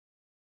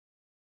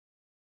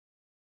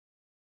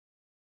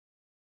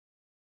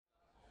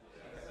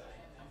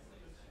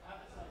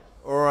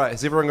All right,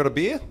 has everyone got a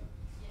beer?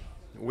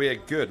 We're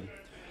good.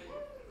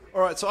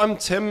 All right, so I'm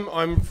Tim.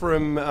 I'm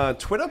from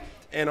Twitter,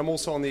 and I'm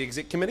also on the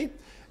exec committee.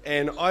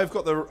 And I've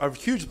got a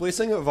huge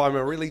blessing of I'm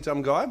a really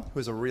dumb guy who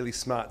has a really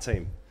smart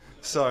team.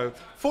 So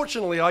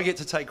fortunately, I get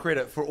to take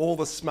credit for all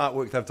the smart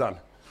work they've done.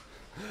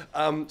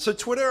 So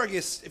Twitter, I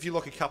guess, if you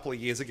look a couple of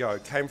years ago,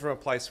 came from a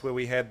place where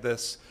we had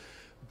this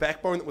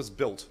backbone that was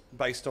built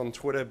based on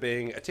Twitter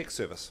being a text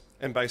service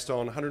and based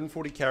on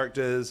 140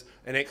 characters,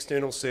 an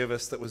external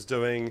service that was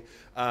doing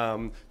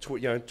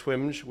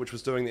Twimge, which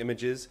was doing the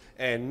images,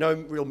 and no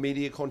real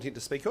media content to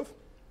speak of.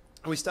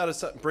 We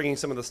started bringing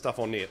some of the stuff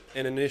on net,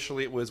 and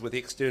initially it was with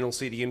external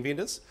CDN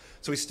vendors,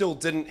 so we still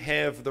didn't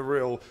have the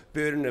real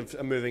burden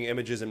of moving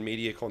images and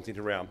media content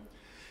around.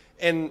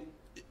 And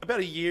about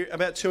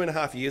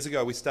 2.5 years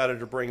ago, we started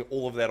to bring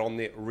all of that on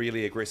net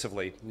really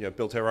aggressively.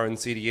 Built our own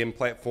CDN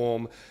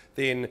platform,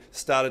 then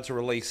started to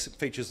release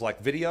features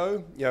like video,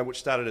 which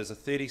started as a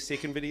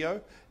 30-second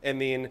video,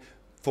 and then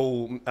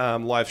full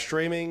live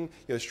streaming,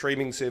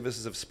 streaming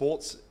services of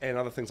sports and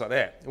other things like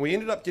that. And we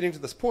ended up getting to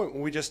this point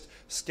where we just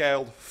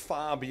scaled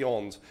far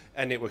beyond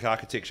our network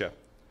architecture.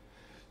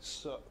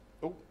 So,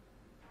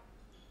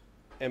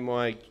 and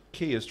my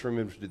key is to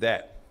remember to do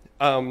that.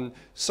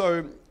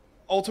 So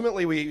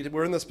ultimately,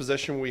 we're in this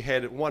position where we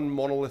had one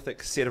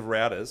monolithic set of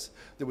routers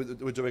that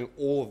were doing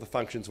all of the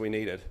functions we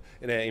needed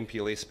in our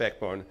MPLS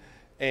backbone.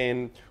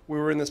 And we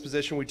were in this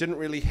position, we didn't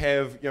really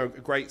have a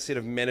great set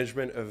of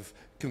management of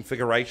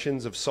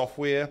configurations of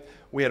software.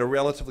 We had a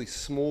relatively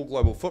small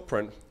global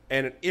footprint,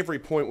 and at every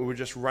point we were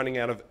just running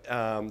out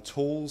of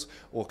tools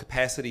or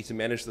capacity to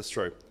manage this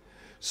through.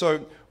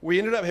 So we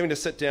ended up having to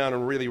sit down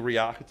and really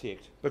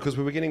re-architect because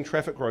we were getting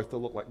traffic growth that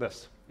looked like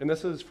this. And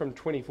this is from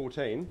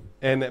 2014,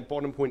 and that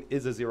bottom point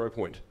is a 0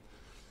 point.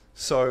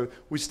 So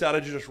we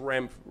started to just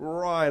ramp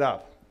right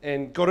up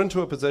and got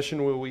into a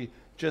position where we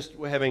just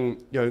were having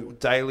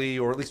daily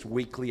or at least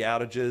weekly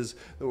outages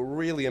that were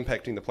really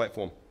impacting the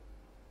platform.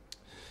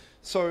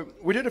 So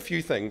we did a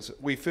few things.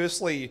 We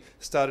firstly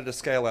started to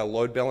scale our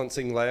load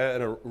balancing layer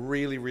in a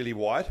really, really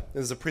wide.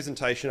 There's a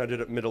presentation I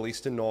did at Middle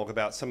Eastern NOG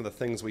about some of the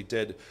things we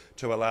did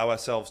to allow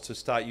ourselves to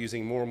start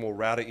using more and more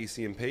router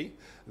ECMP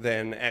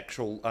than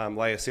actual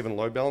layer 7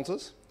 load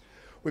balancers.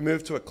 We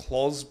moved to a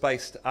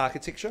clause-based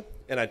architecture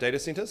in our data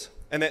centers,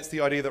 and that's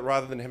the idea that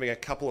rather than having a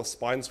couple of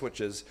spine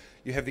switches,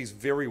 you have these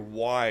very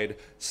wide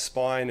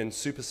spine and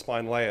super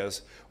spine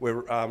layers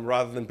where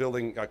rather than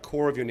building a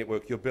core of your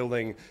network, you're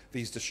building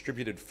these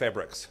distributed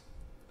fabrics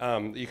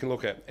that you can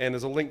look at. And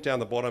there's a link down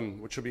the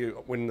bottom, which will be,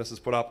 when this is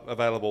put up,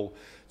 available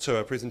to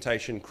a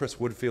presentation Chris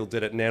Woodfield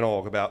did at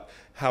NANOG about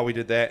how we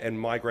did that and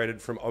migrated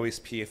from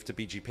OSPF to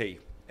BGP.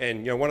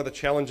 And one of the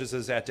challenges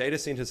is our data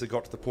centers had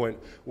got to the point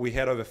where we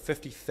had over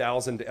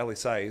 50,000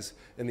 LSAs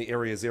in the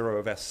area 0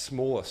 of our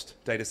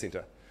smallest data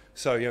center.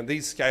 So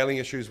these scaling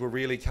issues were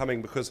really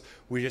coming because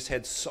we just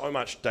had so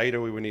much data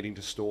we were needing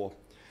to store.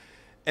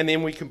 And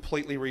then we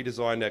completely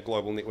redesigned our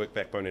global network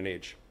backbone and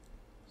edge.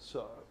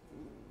 So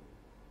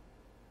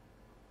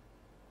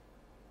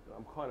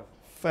I'm kind of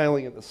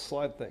failing at the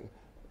slide thing.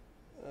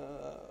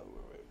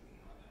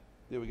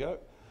 There we go.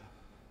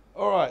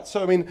 All right,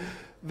 so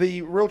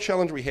the real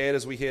challenge we had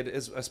is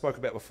as I spoke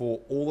about before,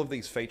 all of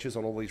these features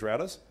on all these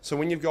routers. So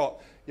when you've got,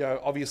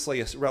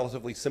 obviously a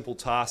relatively simple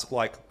task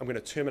like I'm going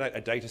to terminate a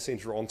data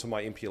center onto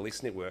my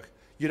MPLS network,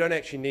 you don't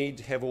actually need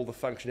to have all the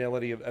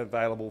functionality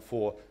available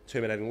for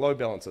terminating load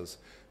balancers,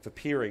 for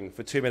peering,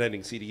 for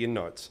terminating CDN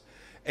nodes.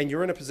 And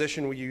you're in a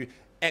position where you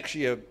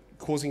actually are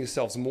causing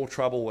yourselves more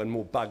trouble and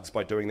more bugs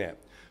by doing that.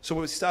 So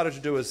what we started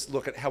to do is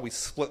look at how we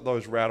split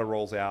those router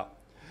roles out.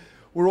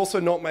 We're also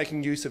not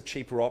making use of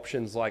cheaper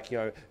options like,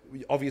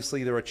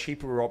 obviously there are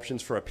cheaper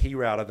options for a P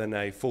router than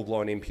a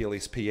full-blown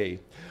MPLS PE.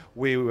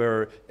 We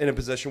were in a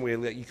position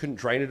where you couldn't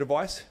drain a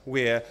device,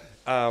 where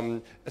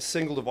a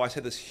single device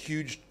had this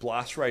huge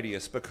blast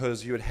radius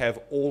because you would have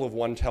all of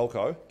one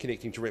telco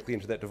connecting directly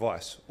into that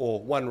device,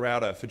 or one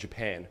router for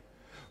Japan,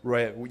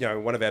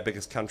 one of our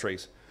biggest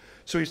countries.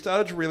 So we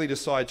started to really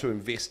decide to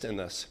invest in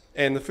this.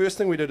 And the first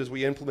thing we did is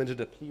we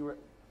implemented a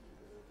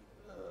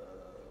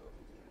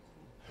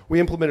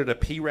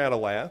P router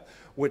layer,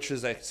 which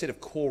is a set of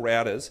core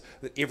routers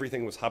that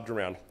everything was hubbed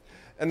around.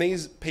 And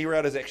these P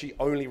routers actually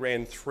only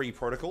ran 3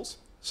 protocols.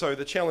 So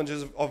the challenge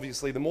is,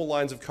 obviously, the more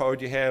lines of code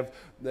you have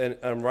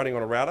running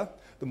on a router,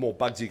 the more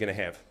bugs you're going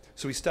to have.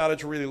 So we started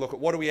to really look at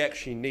what do we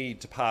actually need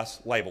to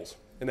pass labels,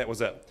 and that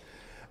was it.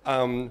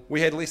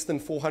 We had less than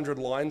 400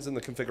 lines in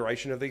the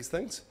configuration of these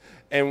things,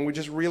 and we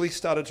just really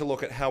started to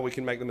look at how we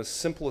can make them as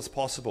simple as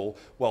possible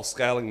while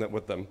scaling that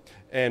with them,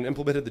 and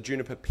implemented the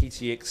Juniper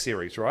PTX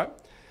series, right?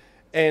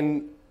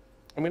 And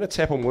I'm going to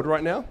tap on wood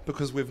right now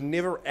because we've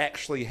never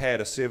actually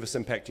had a service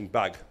impacting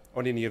bug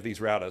on any of these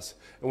routers.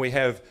 And we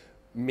have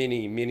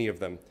many, many of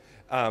them.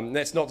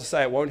 That's not to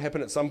say it won't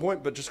happen at some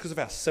point, but just because of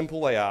how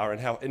simple they are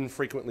and how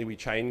infrequently we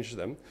change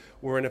them,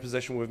 we're in a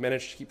position where we've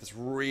managed to keep this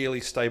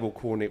really stable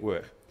core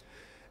network.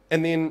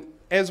 And then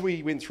as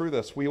we went through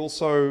this, we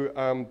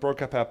also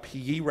broke up our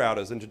PE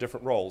routers into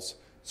different roles.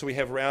 So we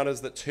have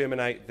routers that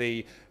terminate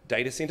the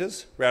data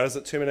centers, routers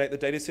that terminate the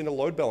data center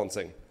load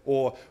balancing,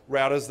 or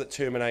routers that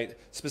terminate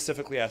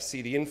specifically our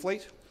CDN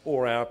fleet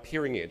or our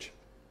peering edge.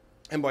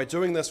 And by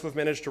doing this, we've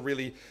managed to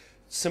really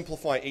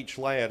simplify each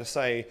layer to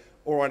say,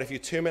 all right, if you're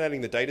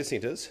terminating the data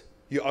centers,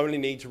 you only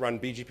need to run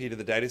BGP to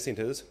the data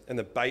centers and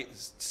the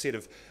base set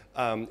of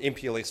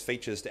MPLS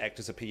features to act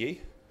as a PE.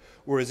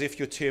 Whereas if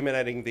you're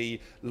terminating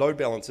the load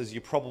balancers, you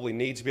probably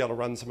need to be able to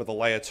run some of the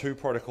layer 2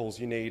 protocols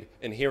you need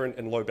inherent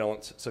in load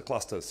balancer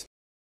clusters.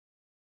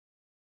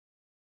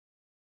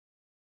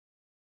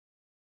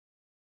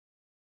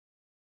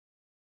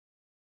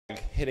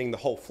 Hitting the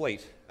whole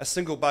fleet. A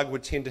single bug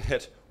would tend to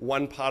hit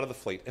one part of the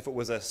fleet if it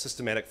was a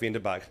systematic vendor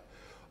bug.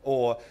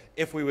 Or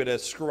if we were to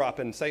screw up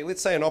and say,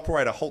 let's say an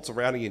operator halts a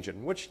routing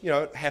engine, which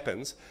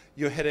happens,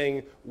 you're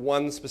hitting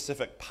one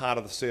specific part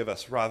of the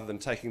service rather than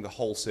taking the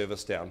whole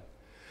service down.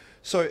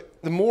 So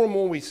the more and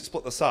more we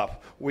split this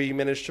up, we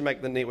managed to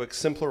make the network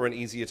simpler and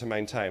easier to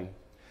maintain.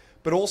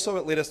 But also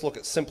it let us look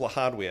at simpler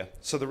hardware.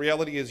 So the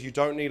reality is you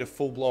don't need a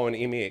full-blown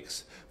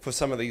MX for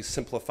some of these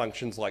simpler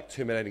functions like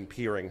terminating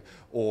peering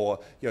or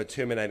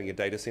terminating a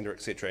data center,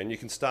 etc. And you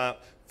can start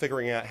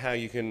figuring out how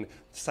you can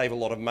save a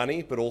lot of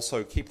money, but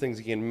also keep things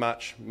again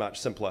much, much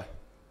simpler.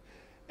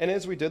 And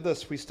as we did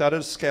this, we started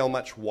to scale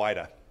much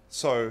wider.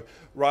 So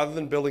rather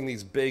than building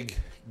these big,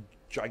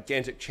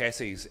 gigantic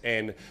chassis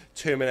and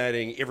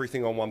terminating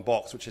everything on one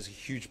box, which is a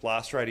huge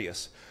blast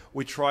radius,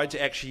 we tried to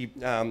actually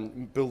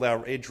build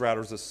our edge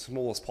routers as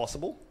small as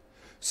possible.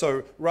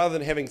 So rather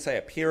than having, say,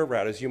 a pair of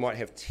routers, you might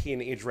have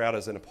 10 edge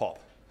routers in a pop.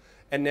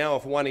 And now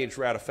if one edge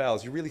router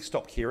fails, you really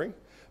stop caring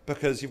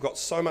because you've got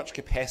so much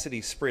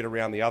capacity spread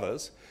around the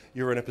others.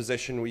 You're in a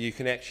position where you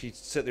can actually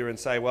sit there and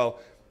say, well,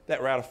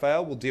 that router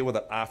failed, we'll deal with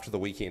it after the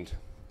weekend.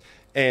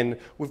 And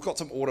we've got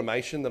some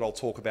automation that I'll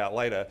talk about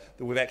later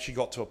that we've actually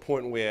got to a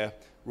point where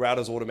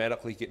routers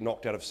automatically get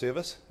knocked out of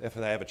service if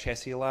they have a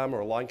chassis alarm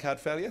or a line card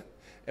failure.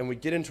 And we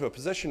get into a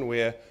position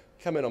where,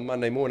 come in on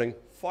Monday morning,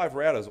 5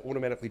 routers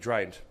automatically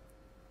drained.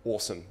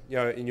 Awesome.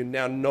 And you're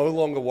now no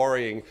longer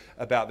worrying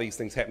about these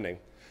things happening.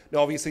 Now,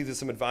 obviously, there's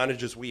some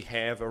advantages we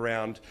have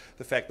around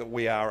the fact that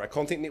we are a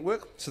content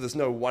network, so there's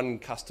no one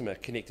customer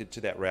connected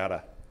to that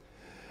router.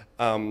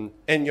 And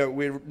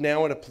we're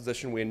now in a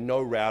position where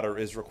no router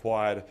is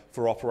required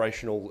for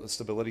operational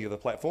stability of the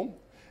platform.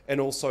 And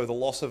also the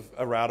loss of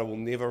a router will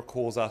never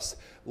cause us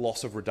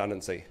loss of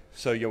redundancy.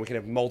 So we can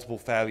have multiple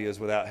failures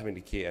without having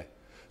to care.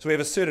 So we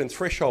have a certain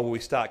threshold where we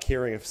start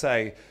caring if,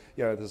 say,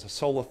 there's a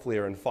solar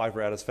flare and 5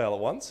 routers fail at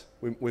once.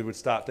 We would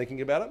start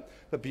thinking about it.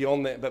 But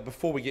beyond that, but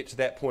before we get to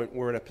that point,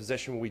 we're in a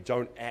position where we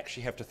don't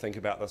actually have to think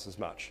about this as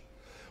much,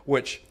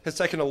 which has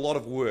taken a lot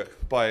of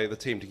work by the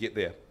team to get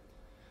there.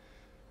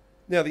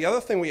 Now, the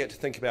other thing we had to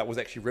think about was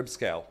actually rib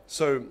scale.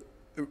 So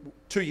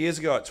 2 years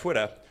ago at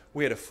Twitter,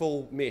 we had a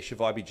full mesh of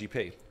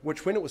IBGP,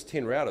 which when it was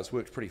 10 routers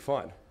worked pretty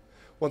fine.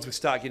 Once we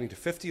start getting to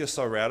 50 or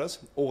so routers,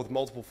 all with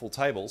multiple full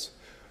tables,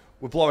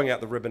 we're blowing out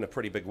the rib in a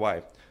pretty big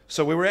way.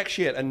 So we were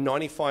actually at a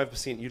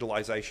 95%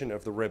 utilization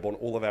of the rib on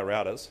all of our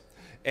routers,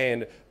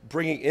 and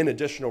bringing in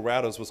additional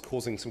routers was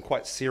causing some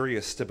quite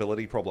serious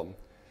stability problem.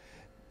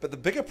 But the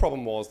bigger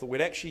problem was that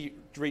we'd actually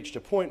reached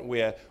a point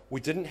where we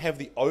didn't have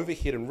the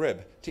overhead and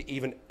rib to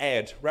even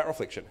add route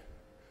reflection.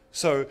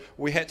 So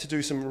we had to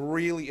do some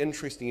really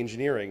interesting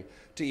engineering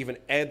to even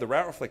add the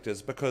route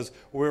reflectors because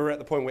we were at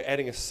the point where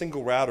adding a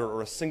single router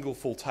or a single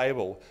full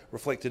table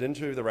reflected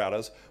into the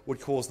routers would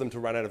cause them to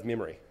run out of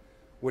memory,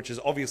 which is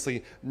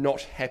obviously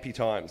not happy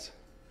times.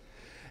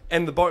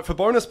 And for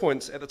bonus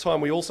points, at the time,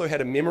 we also had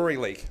a memory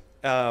leak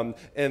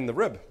in the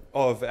rib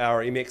of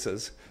our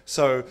MXs.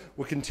 So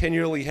we're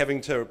continually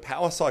having to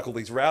power cycle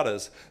these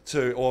routers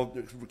or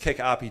kick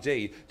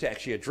RPD to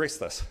actually address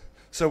this.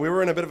 So we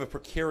were in a bit of a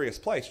precarious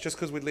place just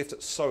because we'd left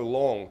it so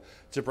long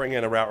to bring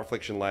in a route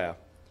reflection layer.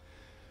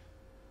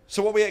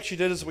 So what we actually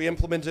did is we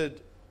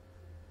implemented,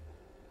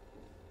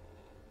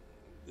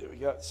 there we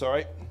go,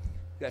 sorry.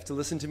 You have to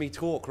listen to me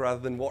talk rather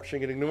than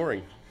watching and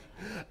ignoring.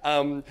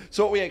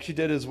 So what we actually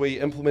did is we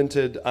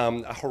implemented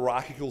a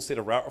hierarchical set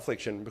of route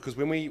reflection because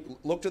when we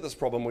looked at this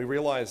problem, we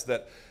realized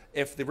that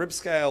if the rib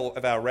scale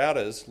of our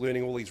routers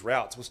learning all these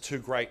routes was too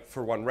great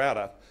for one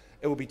router,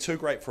 it would be too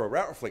great for a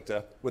route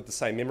reflector with the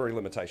same memory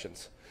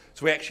limitations.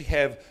 So we actually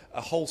have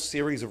a whole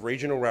series of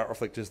regional route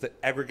reflectors that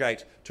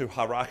aggregate to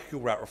hierarchical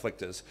route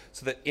reflectors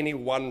so that any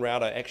one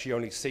router actually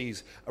only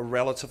sees a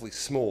relatively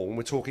small, and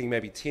we're talking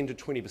maybe 10 to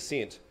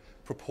 20%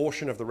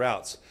 proportion of the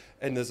routes,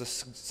 and there's a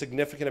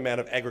significant amount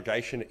of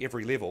aggregation at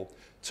every level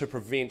to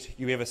prevent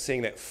you ever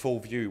seeing that full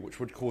view, which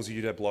would cause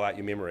you to blow out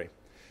your memory.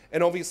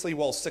 And obviously,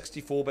 while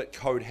 64-bit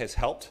code has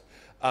helped,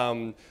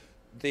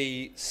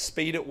 the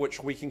speed at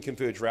which we can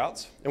converge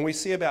routes, and we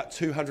see about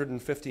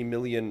 250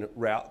 million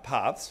route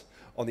paths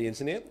on the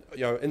internet,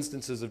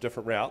 instances of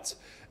different routes,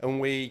 and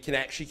we can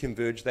actually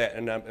converge that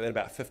in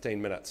about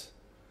 15 minutes.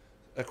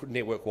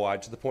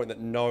 Network-wide, to the point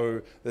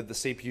that that the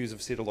CPUs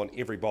have settled on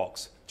every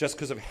box, just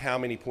because of how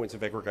many points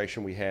of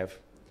aggregation we have.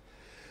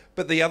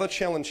 But the other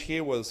challenge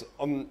here was,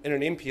 in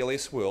an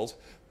MPLS world,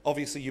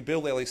 obviously you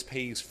build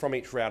LSPs from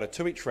each router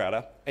to each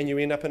router, and you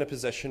end up in a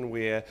position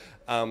where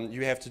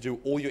you have to do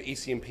all your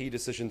ECMP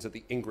decisions at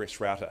the ingress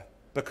router.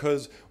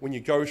 Because when you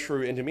go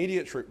through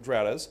intermediate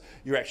routers,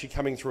 you're actually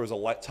coming through as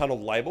a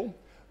tunneled label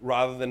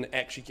rather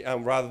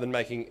than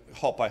making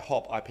hop by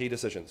hop IP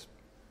decisions.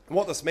 And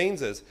what this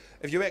means is,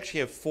 if you actually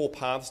have 4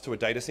 paths to a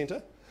data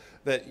center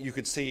that you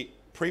could see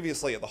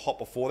previously at the hop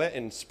before that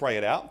and spray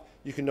it out,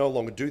 you can no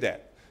longer do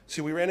that.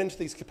 So we ran into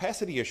these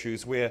capacity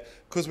issues where,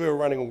 because we were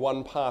running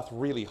one path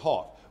really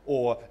hot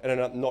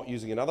and not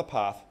using another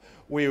path,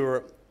 we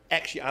were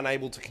actually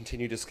unable to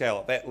continue to scale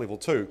at that level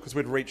too, because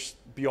we'd reached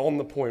beyond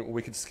the point where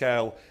we could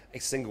scale a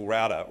single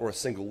router or a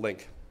single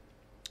link.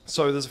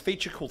 So there's a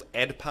feature called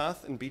add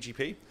path in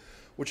BGP,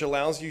 which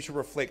allows you to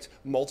reflect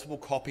multiple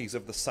copies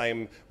of the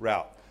same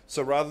route.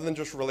 So rather than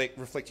just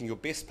reflecting your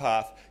best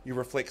path, you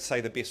reflect,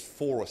 say, the best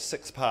 4 or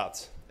 6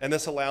 paths. And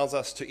this allows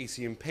us to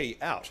ECMP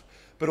out,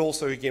 but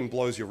also, again,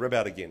 blows your rib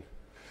out again.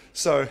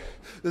 So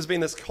there's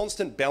been this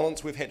constant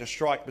balance we've had to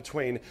strike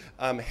between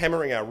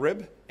hammering our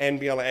rib and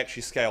being able to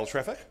actually scale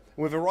traffic.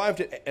 We've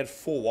arrived at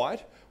 4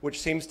 wide, which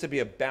seems to be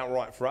about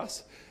right for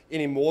us.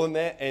 Any more than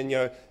that,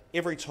 and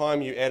every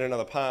time you add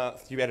another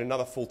path, you add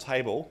another full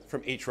table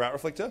from each route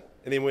reflector.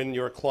 And then when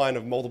you're a client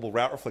of multiple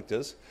route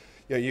reflectors,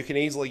 you can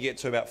easily get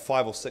to about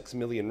 5 or 6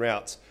 million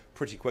routes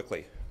pretty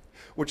quickly,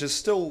 which is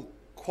still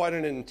quite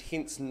an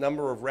intense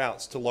number of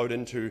routes to load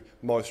into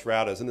most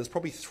routers. And there's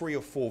probably 3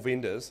 or 4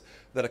 vendors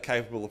that are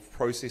capable of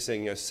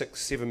processing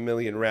 6, 7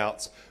 million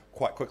routes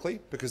quite quickly,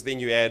 because then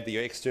you add the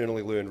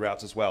externally learned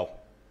routes as well.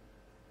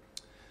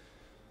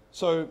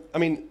 So, I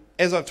mean,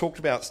 as I've talked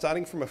about,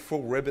 starting from a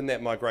full rib in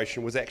that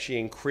migration was actually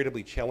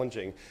incredibly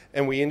challenging,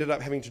 and we ended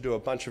up having to do a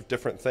bunch of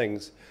different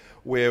things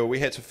where we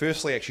had to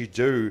firstly actually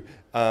do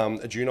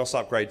a Junos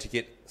upgrade to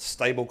get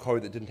stable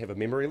code that didn't have a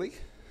memory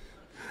leak,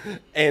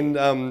 and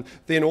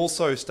then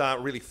also start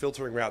really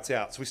filtering routes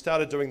out. So we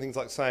started doing things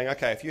like saying,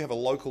 okay, if you have a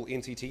local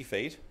NTT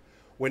feed,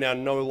 we're now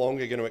no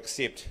longer going to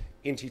accept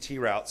NTT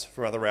routes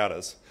from other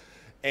routers.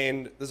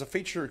 And there's a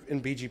feature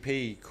in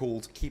BGP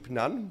called Keep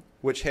None,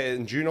 which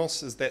in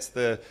Junos, that's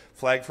the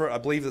flag for it. I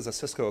believe there's a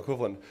Cisco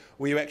equivalent,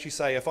 where you actually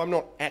say, if I'm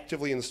not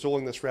actively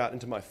installing this route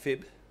into my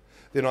FIB,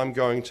 then I'm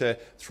going to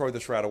throw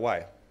this route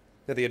away.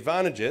 Now the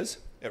advantage is,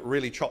 it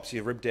really chops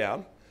your rib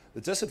down.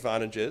 The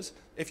disadvantage is,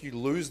 if you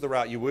lose the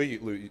route you were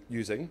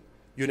using,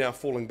 you're now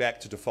falling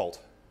back to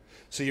default.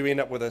 So you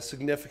end up with a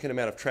significant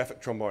amount of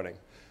traffic tromboning.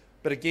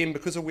 But again,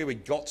 because of where we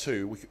got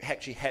to, we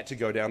actually had to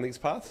go down these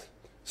paths.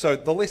 So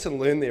the lesson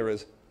learned there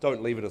is,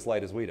 don't leave it as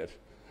late as we did.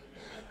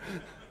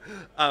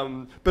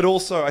 But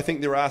also, I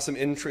think there are some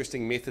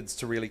interesting methods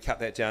to really cut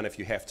that down if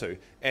you have to.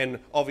 And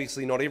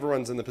obviously, not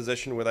everyone's in the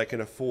position where they can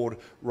afford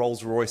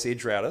Rolls-Royce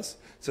edge routers.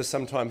 So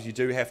sometimes you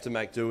do have to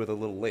make do with a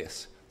little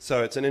less.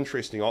 So it's an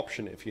interesting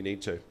option if you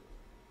need to.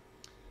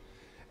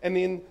 And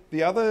then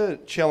the other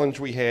challenge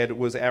we had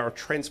was our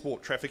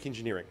transport traffic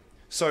engineering.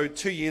 So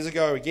 2 years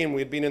ago, again,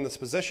 we'd been in this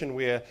position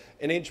where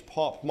an edge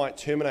pop might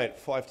terminate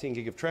 5-10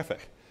 gig of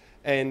traffic.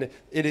 And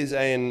it is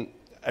a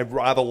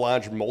rather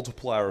large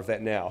multiplier of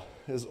that now,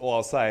 is all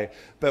I'll say.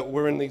 But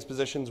we're in these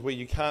positions where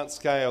you can't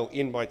scale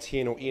n by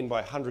 10 or n by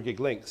 100 gig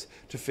links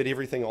to fit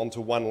everything onto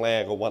one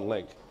lag or one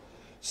link.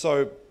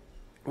 So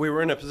we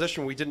were in a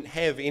position where we didn't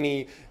have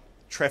any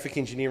traffic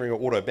engineering or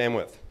auto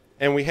bandwidth.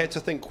 And we had to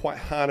think quite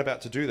hard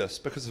about to do this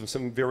because of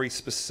some very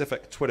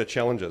specific Twitter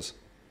challenges.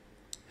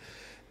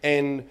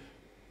 And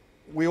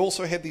we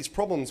also had these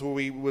problems where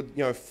we would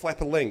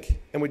flap a link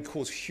and we'd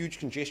cause huge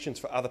congestions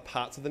for other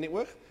parts of the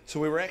network. So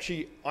we were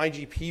actually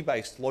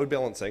IGP-based load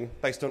balancing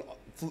based on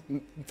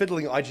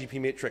fiddling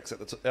IGP metrics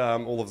at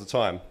all of the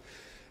time.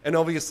 And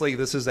obviously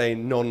this is a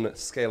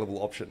non-scalable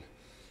option.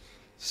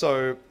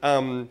 So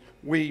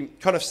we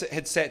kind of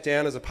had sat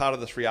down as a part of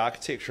this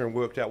re-architecture and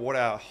worked out what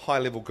our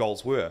high-level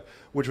goals were,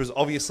 which was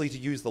obviously to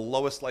use the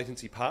lowest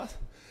latency path,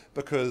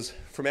 because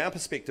from our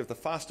perspective, the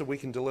faster we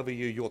can deliver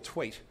you your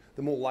tweet,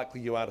 the more likely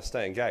you are to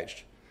stay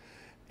engaged.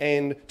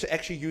 And to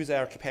actually use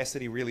our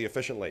capacity really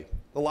efficiently.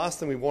 The last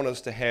thing we want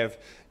is to have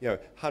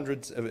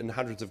hundreds and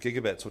hundreds of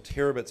gigabits or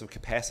terabits of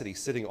capacity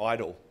sitting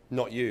idle,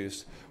 not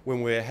used,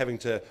 when we're having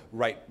to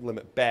rate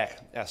limit back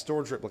our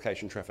storage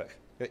replication traffic.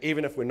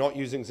 Even if we're not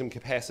using some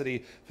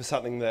capacity for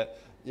something that,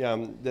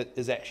 that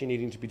is actually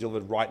needing to be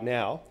delivered right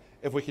now,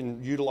 if we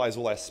can utilize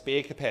all our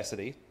spare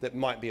capacity that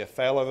might be a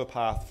failover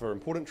path for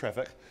important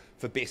traffic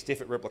for best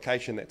effort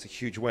replication, that's a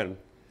huge win.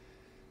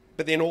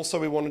 But then also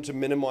we wanted to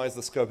minimize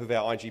the scope of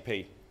our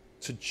IGP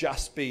to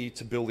just be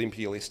to build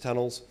MPLS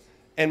tunnels,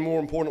 and more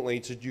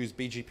importantly, to use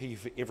BGP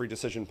for every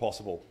decision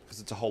possible, because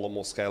it's a whole lot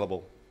more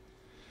scalable.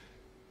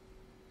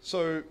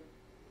 So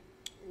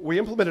we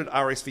implemented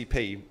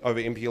RSVP over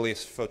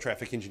MPLS for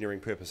traffic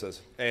engineering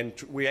purposes, and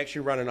we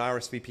actually run an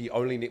RSVP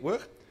only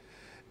network.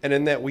 And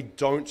in that, we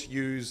don't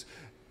use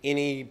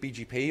any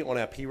BGP on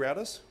our P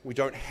routers. We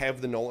don't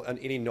have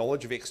any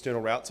knowledge of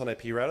external routes on our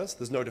P routers.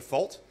 There's no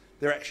default.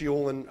 They're actually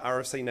all in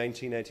RFC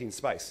 1918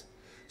 space.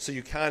 So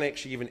you can't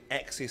actually even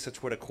access a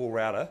Twitter core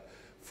router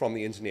from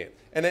the internet.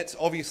 And that's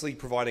obviously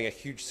providing a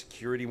huge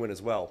security win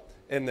as well.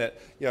 in that,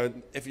 you know,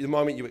 if the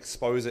moment you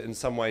expose it in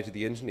some way to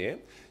the internet,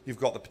 you've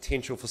got the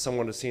potential for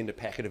someone to send a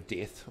packet of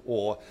death,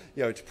 or,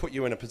 you know, to put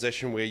you in a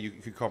position where you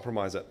could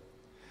compromise it.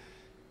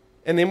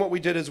 And then what we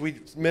did is we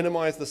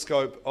minimized the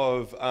scope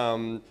of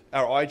our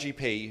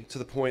IGP to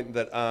the point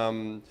that,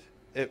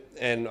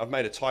 and I've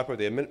made a typo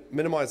there,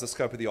 minimize the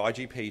scope of the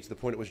IGP to the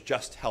point it was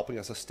just helping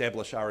us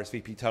establish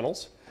RSVP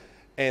tunnels,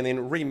 and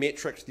then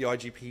remetriced the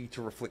IGP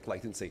to reflect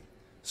latency.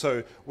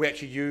 So we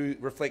actually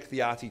reflect the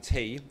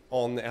RTT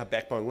on our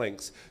backbone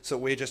links, so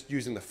we're just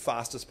using the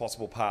fastest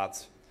possible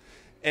paths.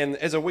 And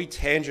as a wee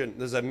tangent,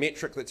 there's a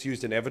metric that's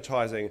used in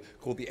advertising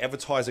called the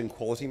advertising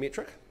quality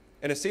metric.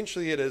 And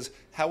essentially it is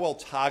how well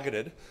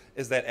targeted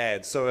is that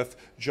ad. So if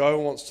Joe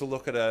wants to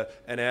look at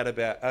an ad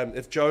about,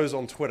 if Joe's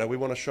on Twitter, we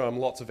want to show him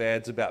lots of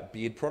ads about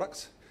beard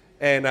products.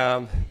 And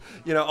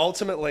you know,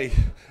 ultimately,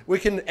 we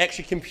can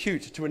actually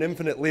compute to an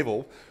infinite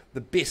level the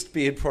best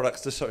beard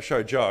products to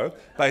show Joe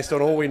based on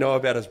all we know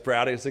about his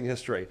browsing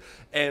history.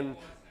 And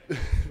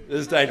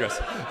it's dangerous.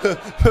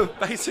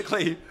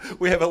 Basically,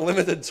 we have a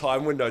limited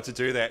time window to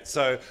do that.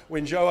 So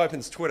when Joe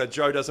opens Twitter,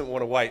 Joe doesn't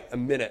want to wait a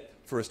minute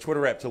for his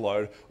Twitter app to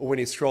load, or when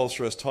he scrolls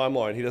through his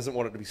timeline, he doesn't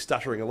want it to be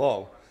stuttering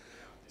along.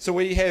 So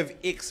we have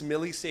X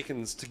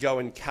milliseconds to go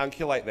and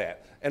calculate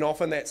that. And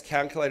often that's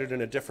calculated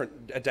in a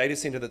data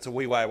center that's a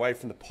wee way away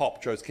from the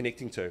POP Joe's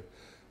connecting to.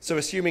 So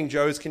assuming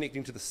Joe's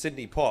connecting to the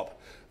Sydney POP,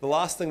 the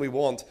last thing we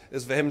want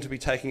is for him to be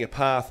taking a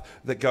path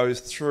that goes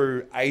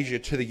through Asia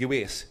to the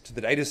US, to the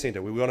data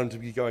center. We want him to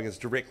be going as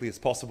directly as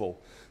possible.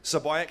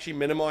 So by actually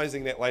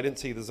minimizing that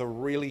latency, there's a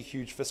really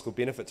huge fiscal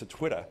benefit to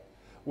Twitter,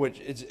 which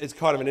is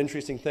kind of an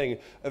interesting thing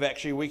of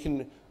actually we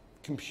can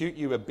compute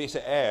you a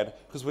better ad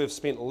because we've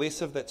spent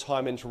less of that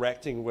time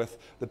interacting with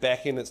the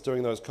back end that's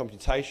doing those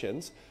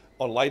computations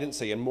on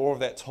latency, and more of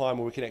that time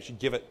where we can actually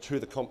give it to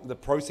the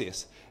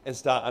process and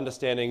start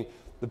understanding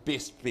the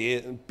best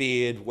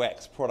beard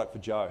wax product for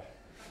Joe.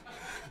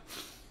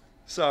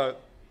 So,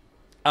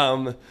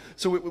 and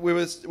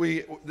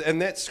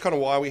that's kind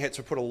of why we had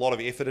to put a lot of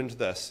effort into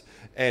this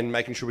and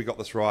making sure we got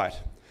this right.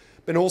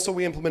 But also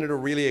we implemented a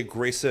really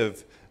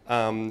aggressive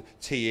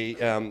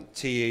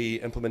TE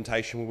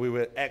implementation where we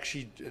were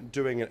actually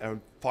doing a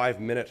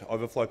 5-minute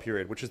overflow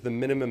period, which is the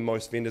minimum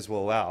most vendors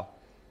will allow.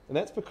 And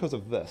that's because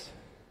of this.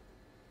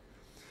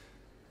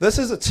 This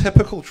is a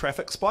typical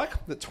traffic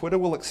spike that Twitter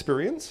will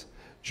experience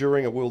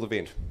during a world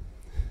event.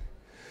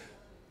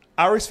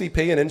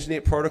 RSVP and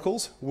internet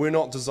protocols were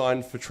not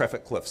designed for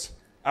traffic cliffs.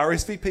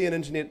 RSVP and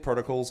internet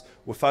protocols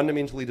were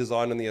fundamentally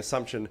designed on the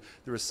assumption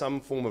there is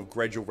some form of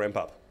gradual ramp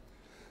up.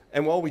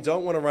 And while we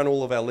don't want to run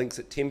all of our links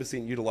at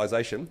 10%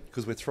 utilization,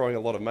 because we're throwing a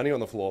lot of money on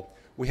the floor,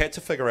 we had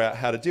to figure out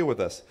how to deal with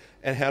this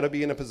and how to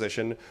be in a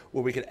position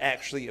where we could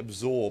actually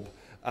absorb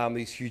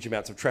these huge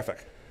amounts of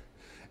traffic.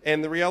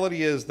 And the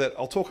reality is that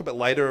I'll talk a bit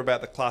later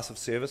about the class of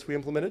service we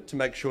implemented to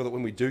make sure that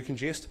when we do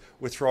congest,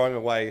 we're throwing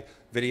away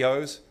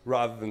videos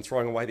rather than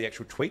throwing away the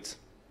actual tweets.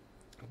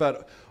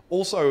 But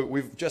also,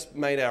 we've just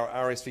made our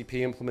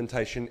RSVP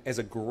implementation as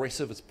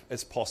aggressive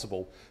as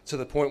possible to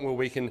the point where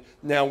we can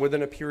now,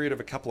 within a period of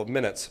a couple of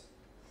minutes,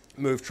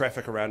 move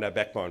traffic around our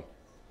backbone.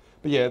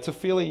 But yeah, it's a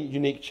fairly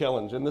unique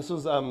challenge. And this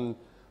was,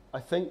 I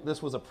think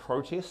this was a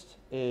protest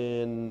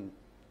in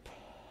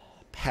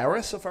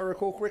Paris, if I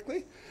recall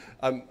correctly.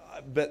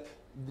 But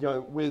you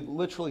know, we're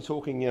literally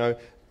talking, you know,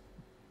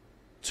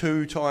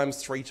 2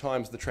 times, 3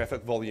 times the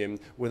traffic volume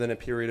within a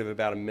period of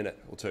about a minute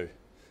or two.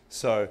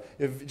 So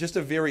just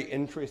a very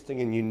interesting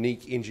and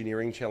unique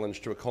engineering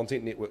challenge to a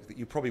content network that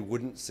you probably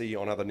wouldn't see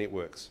on other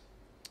networks.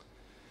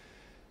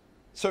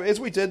 So as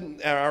we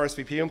did our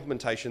RSVP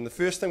implementation, the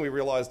first thing we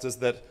realized is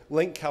that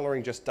link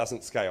coloring just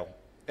doesn't scale.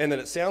 And that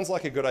it sounds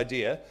like a good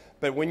idea,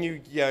 but when you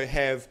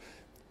have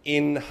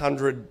N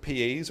 100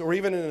 PEs, or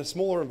even in a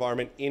smaller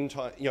environment, N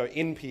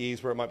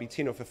PEs where it might be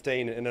 10 or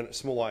 15 in a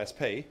small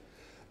ISP,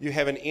 you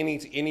have an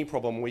any-to-any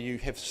problem where you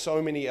have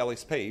so many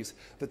LSPs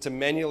that to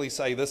manually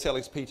say this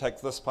LSP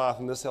takes this path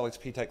and this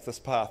LSP takes this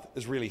path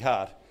is really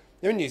hard.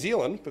 Now in New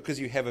Zealand, because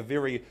you have a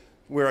very,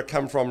 where I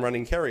come from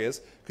running carriers,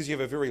 because you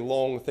have a very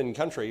long, thin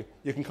country,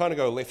 you can kind of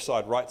go left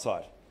side, right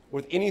side.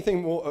 With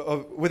anything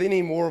more, with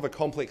any more of a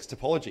complex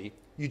topology,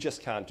 you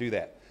just can't do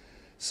that.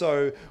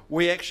 So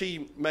we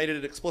actually made it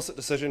an explicit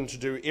decision to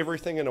do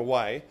everything in a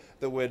way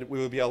that we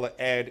would be able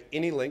to add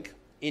any link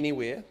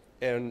anywhere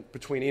and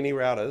between any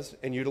routers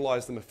and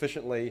utilize them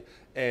efficiently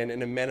and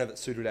in a manner that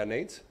suited our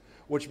needs,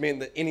 which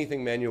meant that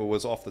anything manual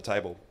was off the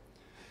table.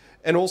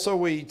 And also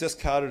we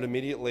discarded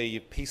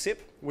immediately PCEP,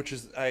 which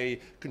is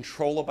a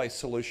controller-based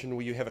solution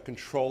where you have a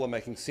controller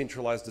making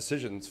centralized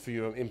decisions for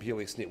your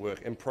MPLS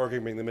network and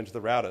programming them into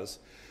the routers.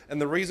 And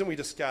the reason we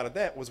discarded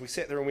that was we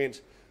sat there and went,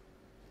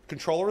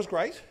 controller is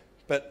great,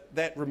 but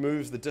that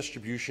removes the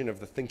distribution of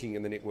the thinking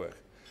in the network.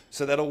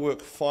 So that'll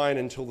work fine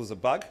until there's a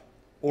bug,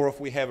 or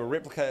if we have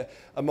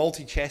a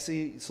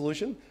multi-chassis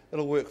solution,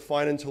 it'll work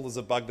fine until there's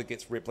a bug that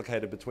gets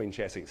replicated between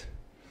chassis.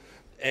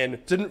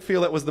 And didn't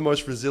feel that was the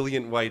most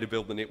resilient way to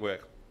build the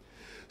network.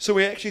 So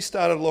we actually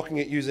started looking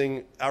at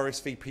using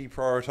RSVP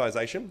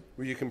prioritization,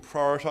 where you can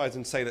prioritize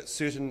and say that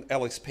certain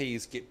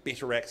LSPs get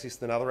better access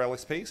than other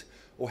LSPs,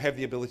 or have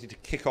the ability to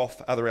kick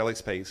off other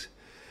LSPs.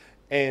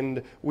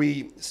 And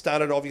we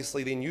started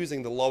obviously then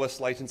using the lowest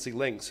latency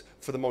links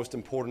for the most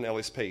important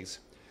LSPs.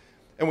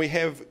 And we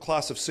have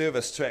class of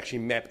service to actually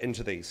map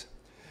into these.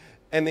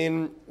 And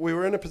then we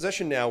were in a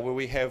position now where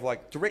we have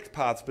like direct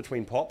paths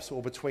between POPs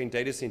or between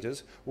data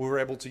centers we were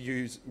able to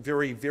use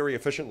very, very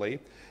efficiently,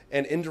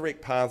 and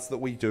indirect paths that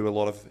we do a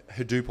lot of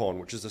Hadoop on,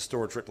 which is a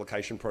storage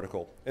replication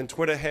protocol. And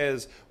Twitter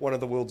has one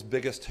of the world's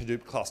biggest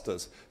Hadoop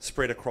clusters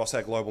spread across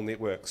our global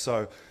network.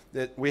 So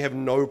that we have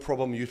no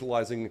problem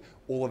utilizing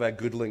all of our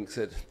good links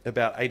at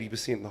about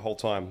 80% the whole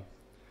time.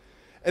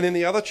 And then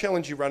the other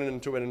challenge you run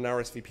into in an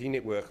RSVP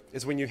network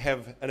is when you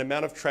have an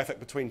amount of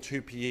traffic between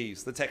two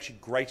PEs that's actually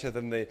greater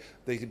than the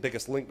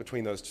biggest link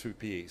between those two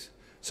PEs.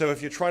 So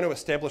if you're trying to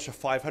establish a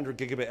 500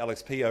 gigabit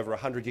LSP over a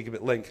 100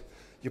 gigabit link,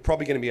 you're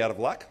probably going to be out of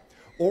luck.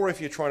 Or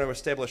if you're trying to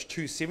establish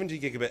two 70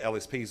 gigabit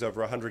LSPs over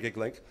a 100 gig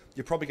link,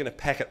 you're probably going to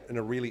pack it in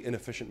a really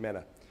inefficient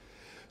manner.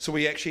 So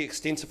we actually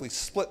extensively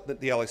split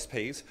the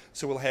LSPs.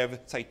 So we'll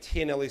have, say,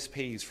 10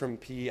 LSPs from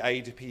PE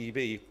A to PE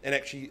B and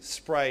actually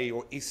spray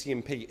or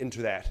ECMP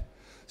into that.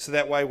 So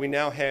that way we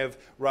now have,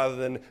 rather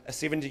than a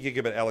 70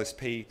 gigabit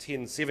LSP,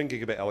 10 7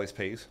 gigabit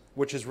LSPs,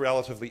 which is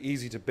relatively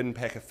easy to bin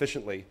pack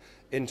efficiently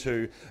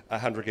into a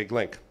 100 gig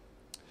link.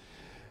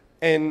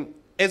 And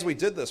as we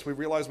did this, we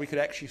realized we could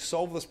actually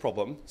solve this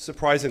problem,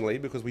 surprisingly,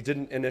 because we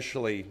didn't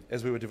initially,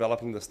 as we were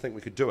developing this, think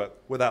we could do it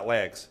without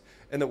lags.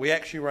 And that we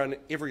actually run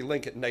every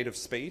link at native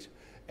speed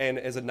and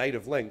as a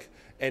native link,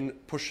 and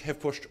have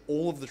pushed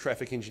all of the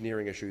traffic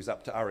engineering issues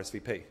up to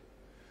RSVP,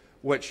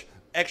 which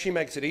actually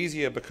makes it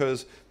easier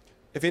because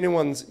if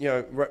anyone's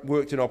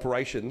worked in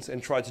operations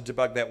and tried to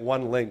debug that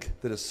one link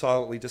that is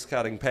silently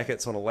discarding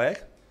packets on a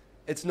lag,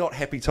 it's not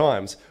happy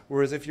times.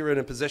 Whereas if you're in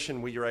a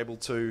position where you're able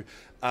to,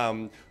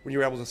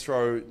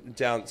 throw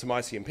down some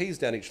ICMPs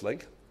down each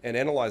link and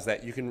analyze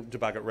that, you can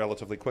debug it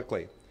relatively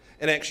quickly.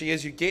 And actually,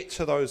 as you get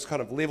to those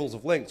kind of levels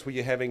of links where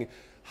you're having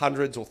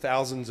hundreds or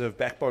thousands of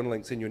backbone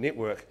links in your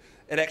network,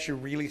 it actually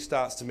really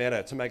starts to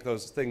matter to make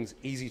those things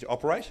easy to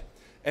operate.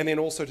 And then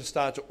also to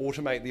start to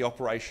automate the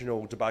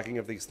operational debugging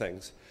of these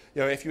things.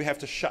 If you have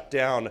to shut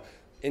down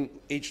in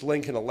each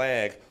link in a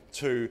lag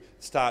to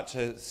start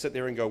to sit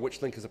there and go,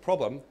 which link is a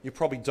problem, you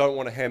probably don't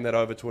want to hand that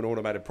over to an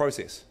automated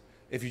process.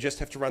 If you just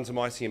have to run some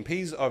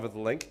ICMPs over the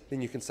link,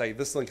 then you can say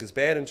this link is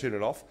bad and turn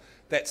it off.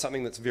 That's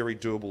something that's very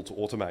doable to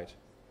automate.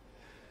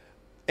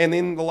 And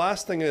then the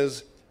last thing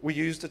is we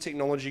used a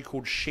technology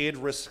called shared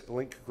risk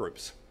link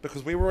groups,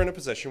 because we were in a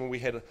position where we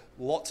had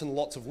lots and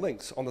lots of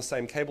links on the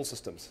same cable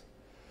systems.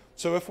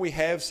 So if we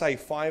have, say,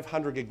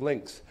 500 gig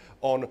links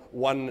on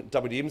one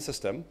WDM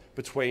system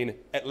between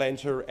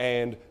Atlanta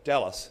and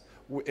Dallas,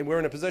 and we're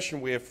in a position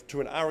where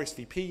to an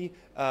RSVP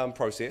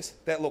process,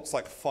 that looks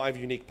like 5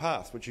 unique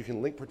paths, which you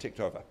can link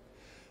protect over.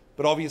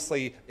 But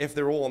obviously, if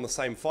they're all on the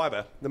same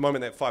fiber, the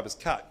moment that fiber's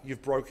cut,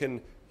 you've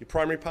broken your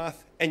primary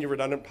path and your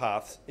redundant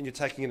paths, and you're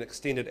taking an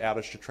extended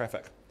outage to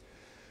traffic.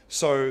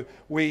 So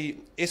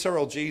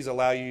SRLGs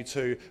allow you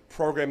to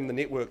program the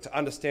network to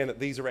understand that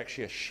these are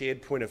actually a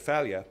shared point of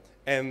failure,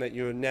 and that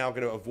you're now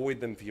going to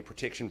avoid them for your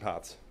protection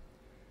paths.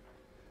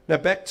 Now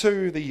back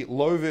to the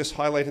low versus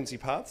high latency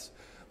paths.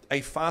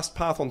 A fast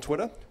path on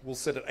Twitter will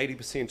sit at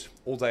 80%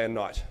 all day and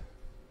night.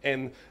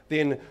 And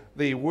then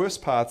the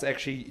worst paths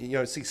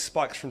actually see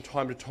spikes from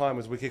time to time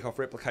as we kick off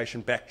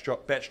replication batch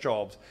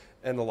jobs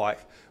and the like.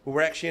 But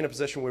we're actually in a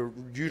position where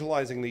we're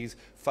utilizing these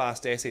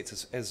fast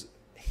assets as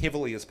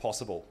heavily as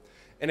possible.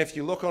 And if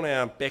you look on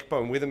our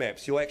backbone weather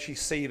maps, you'll actually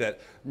see that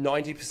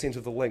 90%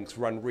 of the links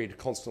run red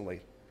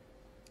constantly.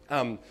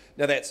 Now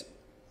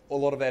a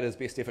lot of that is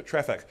best effort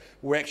traffic.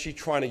 We're actually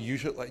trying to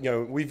utilize,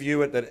 we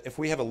view it that if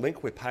we have a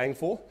link we're paying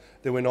for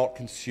that we're not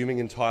consuming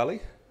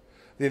entirely,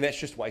 then that's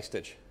just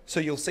wastage. So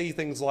you'll see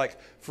things like,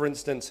 for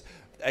instance,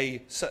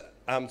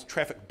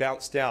 traffic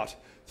bounced out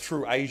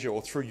through Asia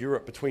or through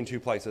Europe between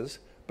two places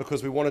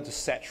because we wanted to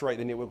saturate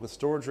the network with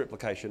storage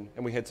replication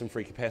and we had some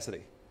free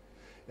capacity.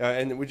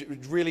 And we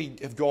really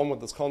have gone with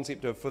this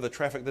concept of, for the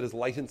traffic that is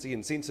latency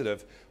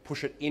insensitive,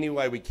 push it any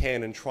way we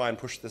can and try and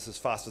push this as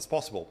fast as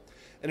possible.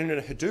 And in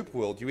a Hadoop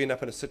world, you end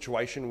up in a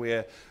situation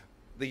where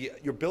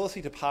your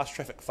ability to pass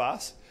traffic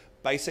fast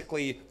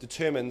basically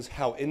determines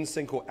how in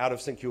sync or out of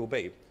sync you will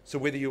be. So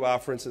whether you are,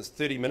 for instance,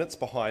 30 minutes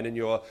behind in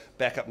your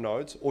backup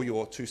nodes or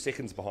you're 2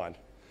 seconds behind.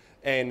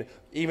 And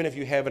even if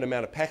you have an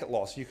amount of packet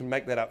loss, you can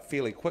make that up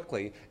fairly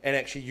quickly and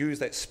actually use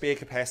that spare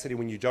capacity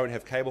when you don't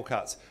have cable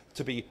cuts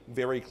to be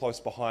very close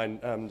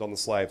behind on the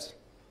slaves.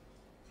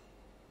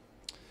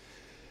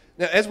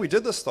 Now, as we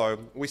did this though,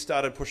 we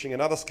started pushing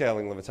another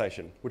scaling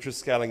limitation, which was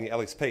scaling the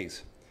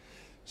LSPs.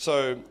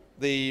 So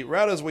the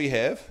routers we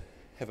have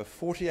a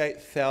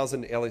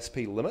 48,000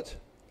 LSP limit,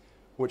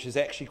 which is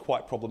actually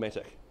quite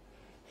problematic.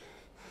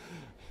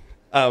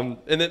 And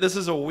that this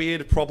is a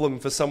weird problem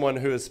for someone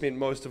who has spent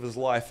most of his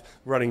life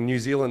running New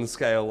Zealand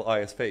scale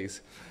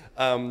ISPs.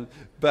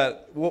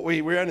 But what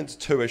we ran into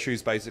two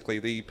issues basically: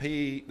 the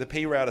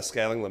P router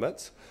scaling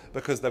limits,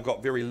 because they've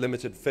got very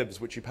limited fibs,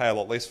 which you pay a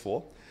lot less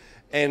for,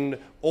 and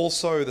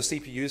also the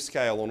CPU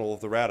scale on all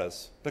of the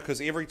routers,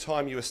 because every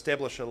time you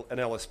establish an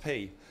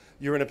LSP,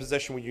 you're in a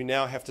position where you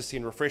now have to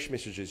send refresh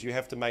messages. You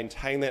have to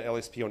maintain that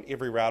LSP on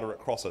every router it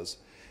crosses.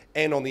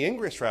 And on the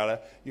ingress router,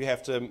 you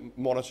have to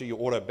monitor your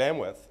auto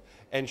bandwidth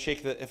and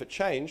check that if it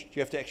changed,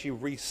 you have to actually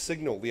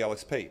re-signal the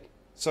LSP.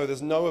 So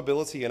there's no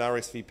ability in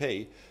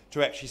RSVP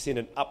to actually send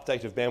an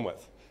update of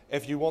bandwidth.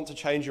 If you want to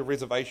change your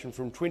reservation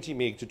from 20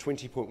 meg to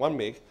 20.1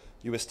 meg,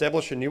 you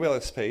establish a new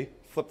LSP,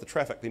 flip the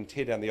traffic, then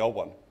tear down the old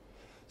one.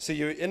 So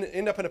you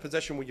end up in a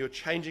position where you're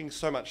changing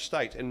so much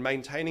state and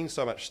maintaining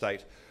so much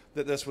state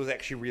that this was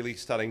actually really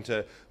starting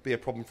to be a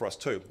problem for us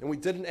too. And we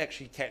didn't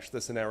actually catch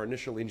this in our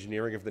initial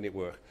engineering of the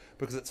network,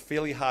 because it's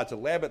fairly hard to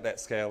lab at that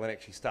scale and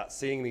actually start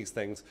seeing these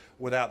things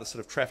without the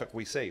sort of traffic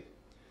we see.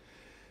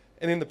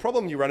 And then the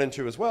problem you run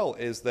into as well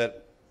is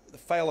that the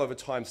failover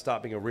times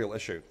start being a real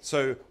issue.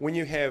 So when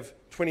you have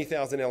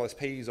 20,000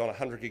 LSPs on a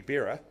 100 gig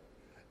bearer,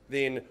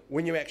 then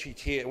when you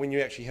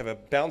actually have a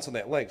bounce on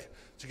that link,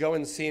 to go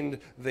and send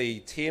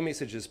the tear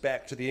messages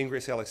back to the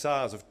ingress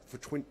LSRs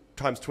for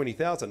times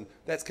 20,000,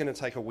 that's going to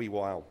take a wee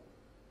while.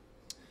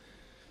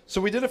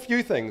 So we did a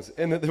few things,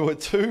 and there were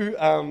two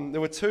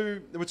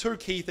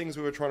key things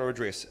we were trying to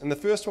address. And the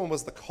first one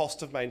was the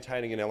cost of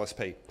maintaining an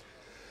LSP.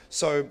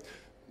 So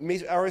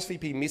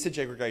RSVP message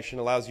aggregation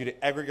allows you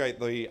to aggregate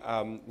the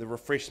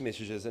refresh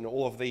messages and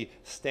all of the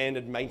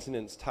standard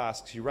maintenance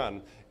tasks you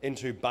run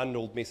into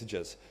bundled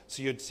messages.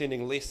 So you're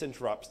sending less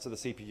interrupts to the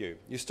CPU.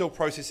 You're still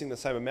processing the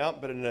same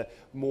amount, but in a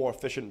more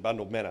efficient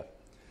bundled manner.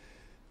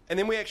 And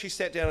then we actually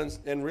sat down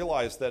and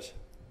realized that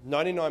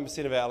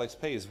 99% of our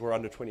LSPs were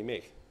under 20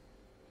 meg,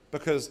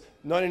 because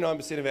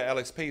 99% of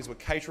our LSPs were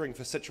catering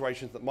for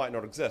situations that might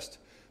not exist,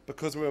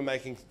 because we were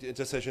making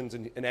decisions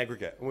in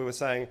aggregate. And we were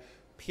saying,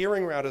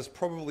 peering routers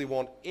probably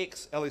want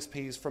X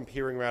LSPs from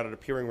peering router to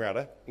peering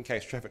router in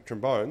case traffic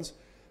trombones.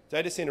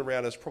 Data center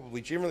routers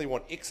probably generally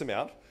want X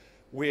amount,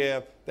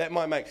 where that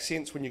might make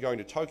sense when you're going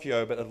to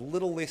Tokyo, but a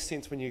little less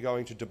sense when you're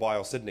going to Dubai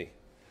or Sydney.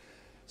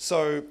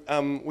 So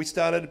we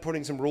started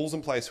putting some rules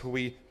in place where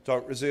we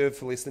don't reserve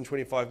for less than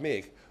 25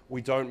 meg.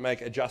 We don't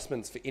make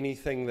adjustments for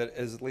anything that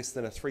is less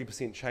than a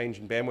 3% change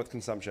in bandwidth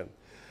consumption.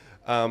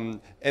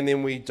 And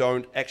then we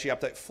don't actually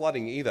update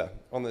flooding either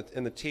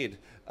in the TED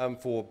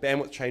for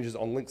bandwidth changes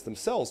on links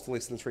themselves for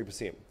less than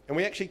 3%. And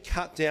we actually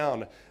cut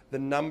down the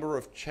number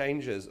of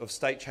changes, of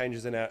state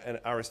changes in our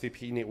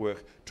RSVP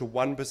network to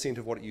 1%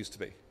 of what it used to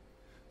be.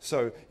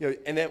 So,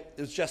 and that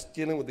is just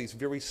dealing with these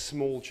very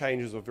small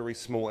changes or very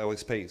small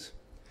LSPs.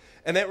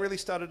 And that really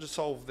started to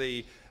solve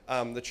the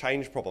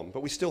change problem,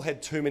 but we still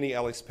had too many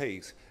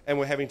LSPs, and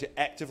we're having to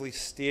actively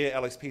steer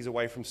LSPs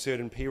away from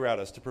certain P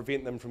routers to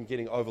prevent them from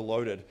getting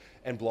overloaded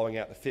and blowing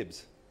out the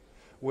fibs,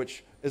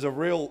 which is a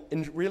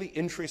really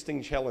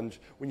interesting challenge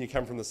when you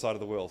come from this side of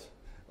the world.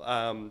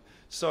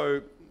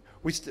 So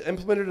we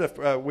implemented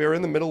we're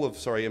in the middle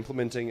of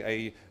implementing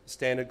a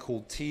standard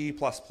called T++,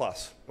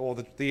 or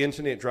the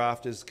internet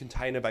draft is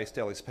container-based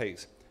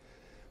LSPs.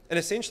 And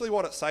essentially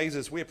what it says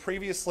is, where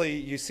previously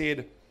you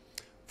said,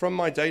 from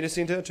my data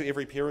center to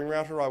every peering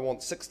router, I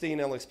want 16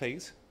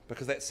 LSPs,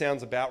 because that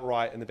sounds about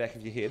right in the back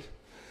of your head,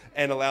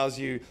 and allows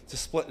you to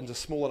split into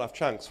small enough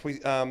chunks.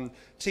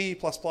 T++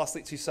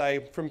 lets you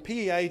say, from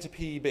PEA to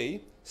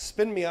PEB,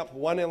 spin me up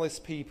 1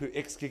 LSP per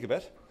X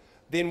gigabit,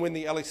 then when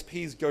the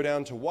LSPs go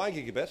down to Y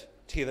gigabit,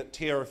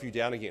 tear a few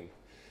down again.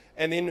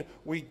 And then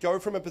we go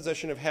from a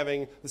position of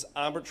having this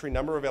arbitrary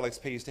number of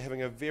LSPs to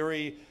having a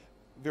very,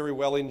 very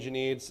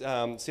well-engineered set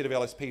of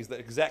LSPs that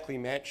exactly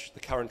match the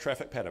current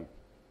traffic pattern.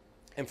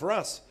 And for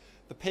us,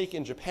 the peak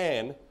in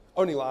Japan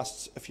only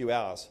lasts a few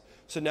hours.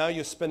 So now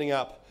you're spinning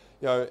up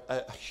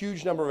a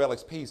huge number of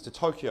LSPs to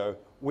Tokyo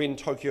when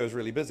Tokyo is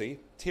really busy,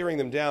 tearing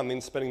them down,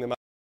 then spinning them up.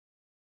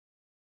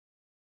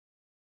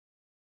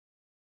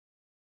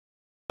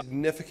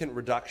 Significant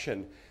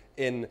reduction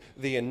in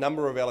the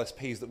number of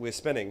LSPs that we're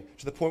spinning,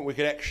 to the point we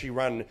could actually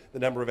run the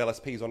number of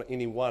LSPs on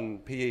any one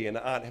PE and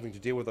aren't having to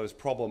deal with those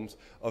problems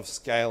of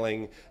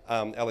scaling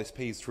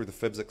LSPs through the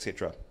fibs,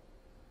 etc.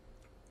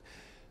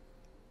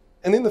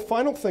 And then the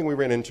final thing we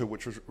ran into,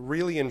 which was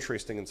really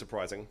interesting and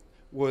surprising,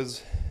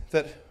 was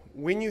that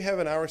when you have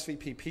an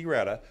RSVP P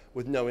router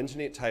with no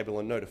internet table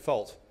and no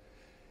default,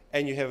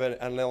 and you have an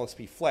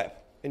LSP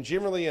flap, and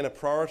generally in a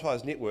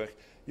prioritized network,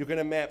 you're going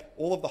to map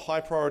all of the high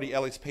priority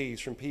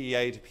LSPs from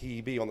PEA to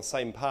PEB on the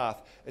same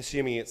path,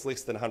 assuming it's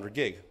less than 100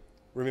 gig,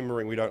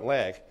 remembering we don't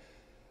lag.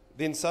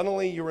 Then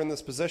suddenly you're in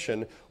this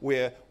position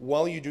where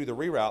while you do the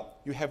reroute,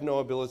 you have no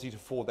ability to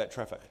forward that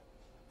traffic,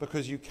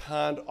 because you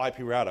can't IP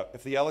route it.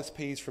 If the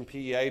LSPs from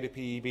PEA to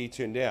PEB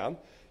turn down,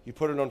 you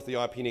put it onto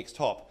the IP next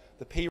top.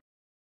 The P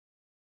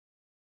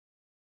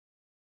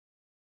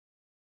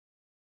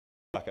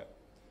bucket.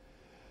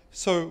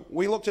 So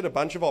we looked at a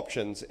bunch of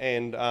options,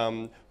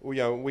 and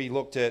we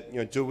looked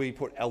at, do we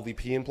put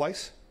LVP in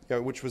place?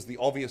 which was the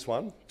obvious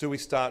one. Do we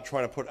start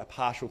trying to put a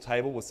partial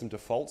table with some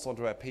defaults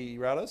onto our PE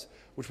routers,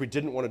 which we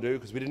didn't want to do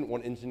because we didn't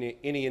want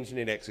any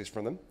internet access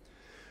from them.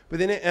 But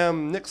then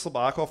Nick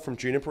Slabarkov from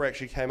Juniper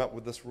actually came up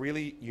with this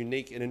really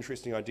unique and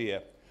interesting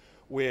idea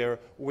where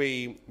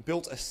we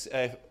built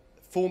a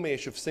full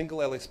mesh of single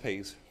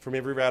LSPs from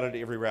every router to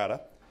every router,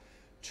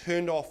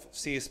 turned off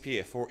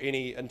CSPF or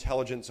any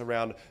intelligence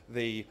around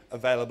the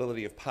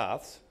availability of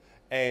paths,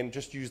 and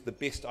just used the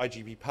best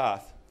IGP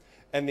path,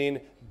 and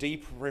then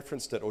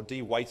depreferenced it or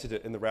de-weighted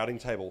it in the routing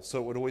table, so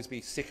it would always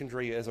be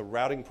secondary as a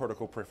routing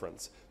protocol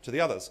preference to the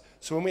others.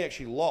 So when we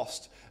actually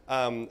lost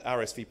our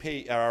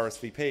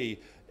RSVP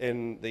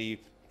in the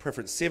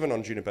preference 7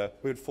 on Juniper,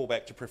 we would fall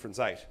back to preference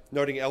 8,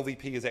 noting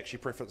LVP is actually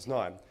preference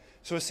 9.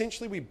 So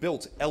essentially we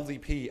built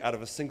LVP out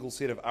of a single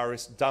set of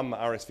dumb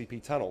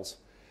RSVP tunnels.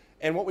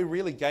 And what we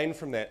really gained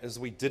from that is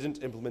we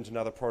didn't implement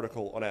another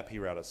protocol on our P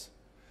routers.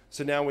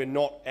 So now we're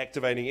not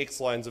activating X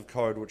lines of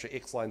code, which are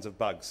X lines of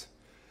bugs,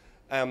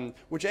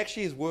 which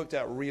actually has worked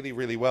out really,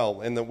 really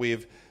well, and that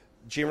we've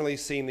generally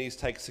seen these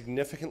take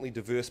significantly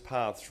diverse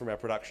paths from our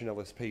production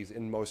LSPs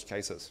in most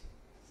cases.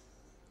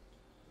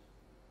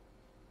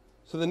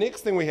 So the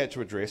next thing we had to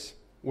address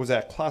was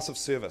our class of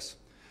service.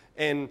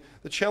 And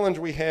the challenge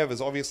we have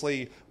is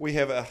obviously we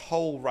have a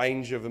whole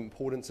range of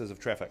importances of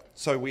traffic.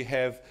 So we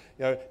have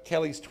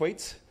Kelly's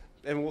tweets,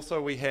 and also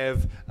we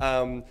have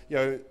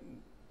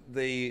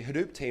the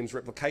Hadoop team's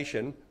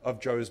replication of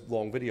Joe's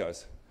long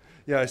videos.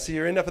 So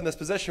you end up in this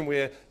position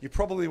where you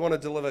probably want to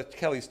deliver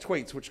Kelly's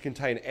tweets, which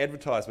contain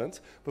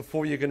advertisements,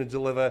 before you're going to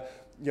deliver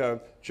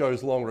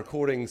Joe's long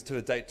recordings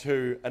to date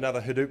to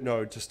another Hadoop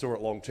node to store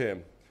it long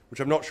term, which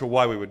I'm not sure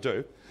why we would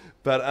do,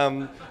 but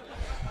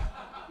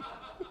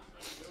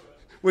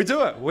we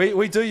do it.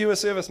 We do you a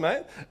service,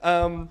 mate.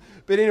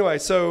 But anyway,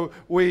 so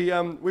we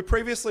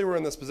previously were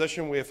in this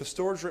position where for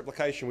storage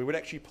replication, we would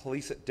actually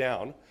police it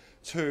down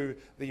to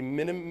the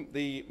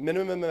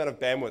minimum amount of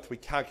bandwidth we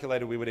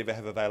calculated we would ever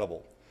have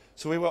available.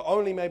 So we were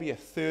only maybe a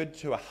third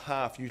to a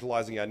half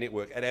utilizing our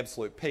network at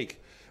absolute peak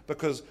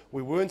because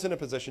we weren't in a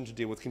position to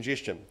deal with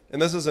congestion.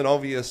 And this is an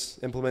obvious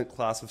implement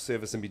class of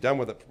service and be done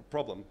with it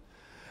problem.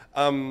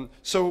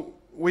 So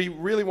we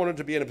really wanted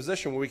to be in a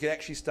position where we could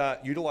actually start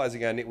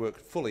utilizing our network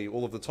fully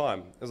all of the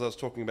time, as I was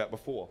talking about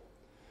before.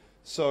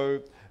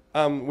 So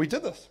we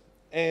did this.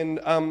 And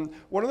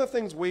one of the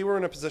things we were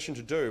in a position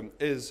to do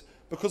is,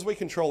 because we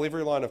control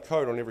every line of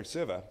code on every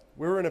server,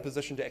 we were in a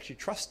position to actually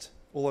trust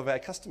all of our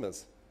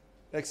customers.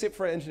 Except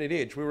for our Internet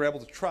Edge, we were able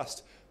to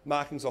trust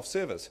markings off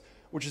servers,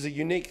 which is a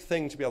unique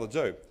thing to be able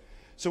to do.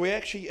 So we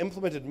actually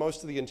implemented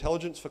most of the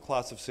intelligence for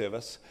class of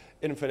service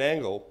in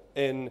Finangle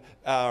in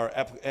our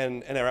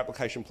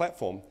application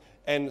platform,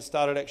 and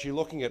started actually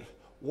looking at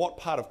what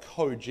part of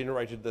code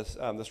generated this,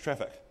 this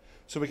traffic.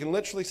 So we can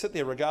literally sit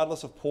there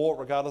regardless of port,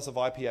 regardless of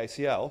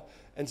IP-ACL,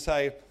 and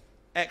say,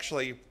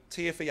 actually,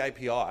 TFE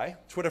API,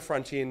 Twitter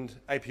front-end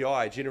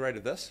API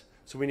generated this,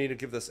 so we need to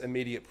give this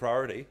immediate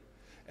priority.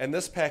 And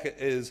this packet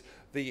is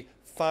the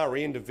far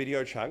end of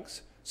video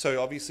chunks.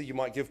 So obviously you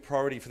might give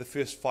priority for the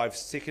first 5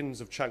 seconds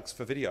of chunks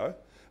for video,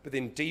 but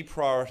then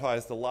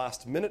deprioritize the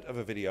last minute of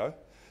a video,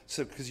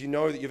 so because you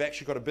know that you've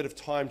actually got a bit of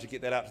time to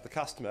get that out to the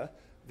customer.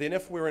 Then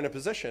if we're in a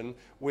position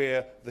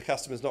where the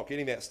customer's not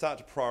getting that, start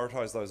to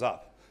prioritize those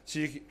up. So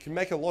you can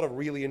make a lot of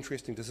really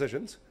interesting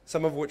decisions,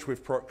 some of which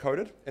we've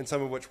coded and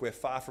some of which we're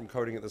far from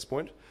coding at this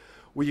point,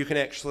 where you can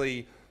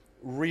actually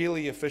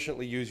really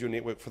efficiently use your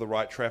network for the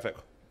right traffic,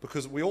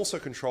 because we also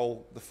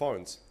control the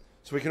phones.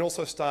 So we can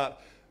also start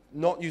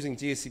not using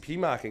DSCP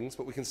markings,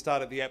 but we can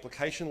start at the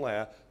application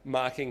layer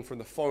marking from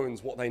the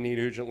phones what they need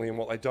urgently and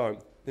what they don't,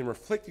 then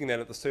reflecting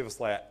that at the service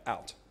layer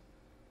out.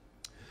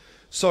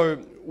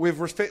 So we've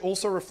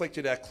also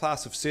reflected our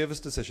class of service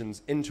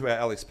decisions into our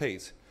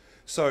LSPs.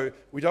 So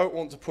we don't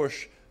want to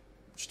push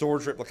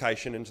storage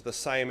replication into the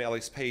same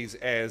LSPs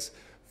as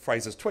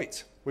Fraser's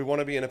tweets. We want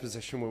to be in a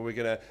position where we're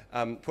going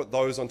to put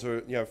those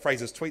onto,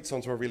 Fraser's tweets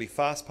onto a really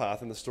fast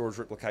path and the storage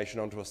replication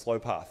onto a slow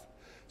path.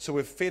 So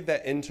we've fed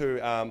that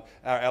into our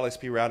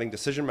LSP routing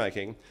decision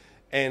making,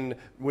 and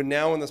we're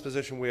now in this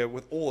position where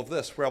with all of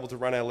this, we're able to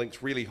run our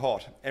links really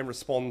hot and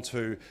respond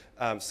to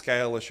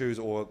scale issues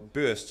or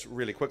bursts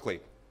really quickly.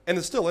 And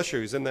there's still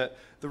issues in that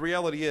the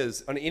reality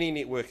is on any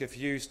network, if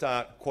you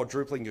start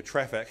quadrupling your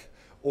traffic,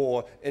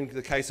 or in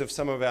the case of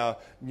some of our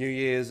New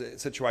Year's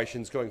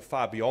situations going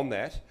far beyond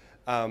that,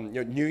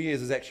 New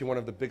Year's is actually one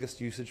of the biggest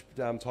usage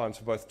times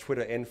for both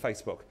Twitter and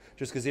Facebook,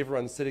 just because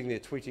everyone's sitting there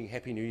tweeting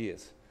Happy New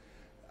Year's.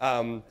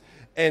 And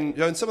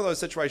in some of those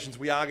situations,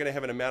 we are going to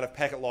have an amount of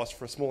packet loss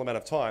for a small amount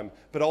of time,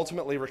 but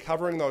ultimately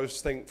recovering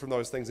from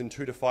those things in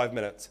 2 to 5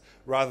 minutes,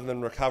 rather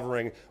than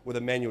recovering with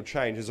a manual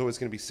change, is always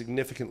going to be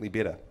significantly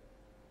better.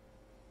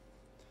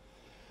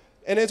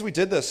 And as we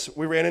did this,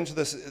 we ran into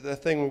the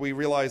thing where we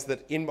realized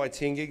that N by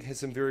 10 gig has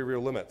some very real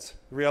limits.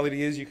 The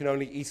reality is you can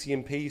only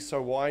ECMP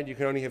so wide, you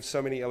can only have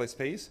so many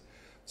LSPs.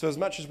 So as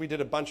much as we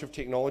did a bunch of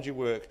technology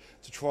work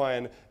to try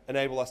and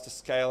enable us to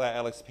scale our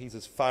LSPs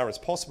as far as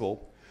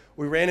possible,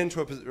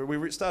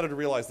 we started to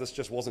realize this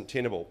just wasn't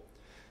tenable.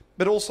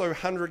 But also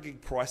 100 gig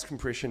price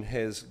compression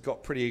has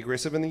got pretty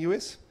aggressive in the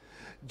US.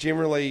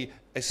 Generally,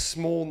 a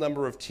small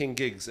number of 10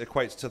 gigs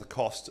equates to the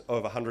cost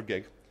of 100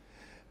 gig.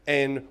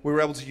 And we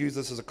were able to use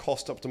this as a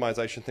cost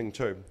optimization thing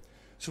too.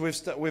 So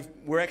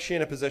we're actually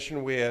in a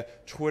position where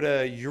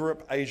Twitter,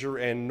 Europe, Asia,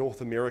 and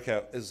North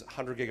America is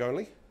 100 gig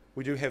only.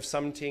 We do have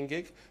some 10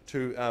 gig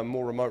to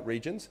more remote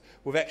regions.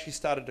 We've actually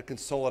started to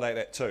consolidate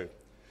that too.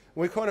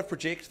 We kind of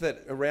project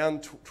that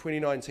around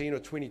 2019 or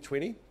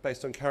 2020,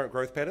 based on current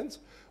growth patterns,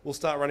 we'll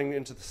start running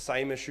into the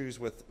same issues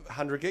with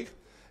 100 gig,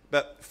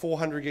 but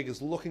 400 gig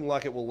is looking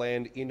like it will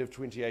land end of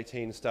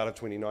 2018, start of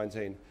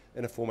 2019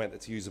 in a format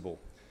that's usable.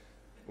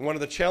 And one of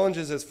the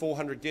challenges as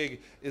 400 gig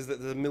is that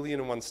there's a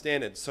 1,000,001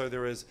 standard. So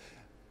there is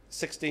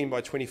 16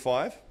 by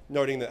 25,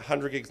 noting that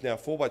 100 gig is now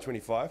 4 by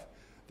 25.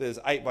 There's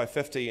 8 by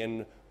 50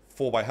 and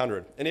 4 by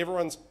 100. And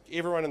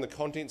everyone in the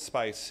content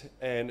space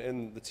and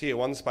in the tier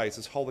 1 space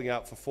is holding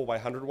out for 4 by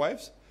 100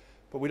 waves.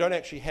 But we don't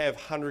actually have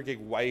 100 gig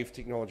wave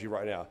technology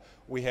right now.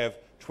 We have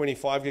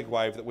 25 gig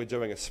wave that we're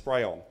doing a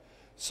spray on.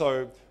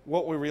 So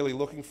what we're really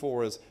looking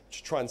for is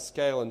to try and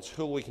scale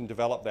until we can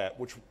develop that,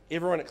 which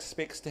everyone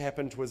expects to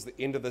happen towards the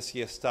end of this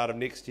year, start of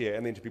next year,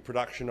 and then to be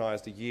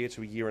productionized a year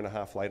to a year and a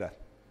half later.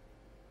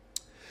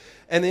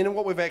 And then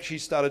what we've actually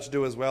started to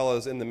do as well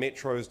is in the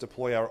metros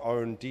deploy our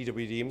own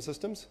DWDM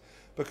systems,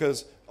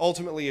 because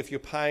ultimately if you're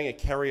paying a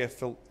carrier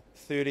for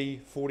 30,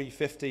 40,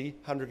 50,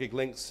 100 gig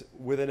links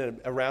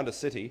around a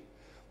city,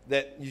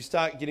 that you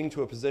start getting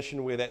to a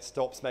position where that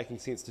stops making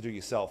sense to do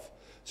yourself.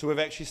 So we've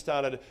actually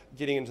started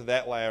getting into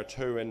that layer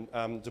too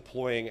and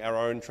deploying our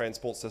own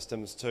transport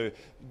systems to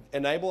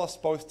enable us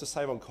both to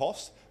save on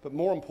costs, but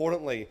more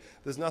importantly,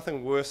 there's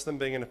nothing worse than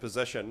being in a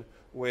position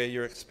where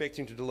you're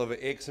expecting to deliver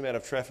X amount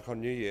of traffic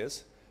on New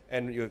Year's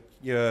and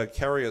your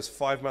carrier's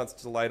 5 months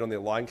delayed on their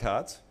line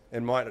cards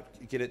and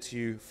might get it to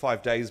you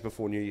 5 days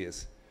before New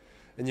Year's.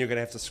 And you're going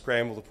to have to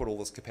scramble to put all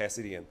this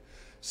capacity in.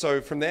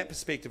 So from that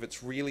perspective,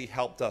 it's really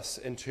helped us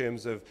in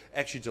terms of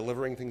actually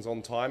delivering things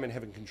on time and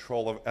having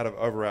control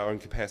over our own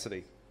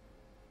capacity.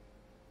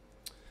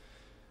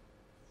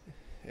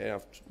 Yeah.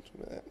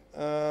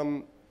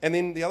 And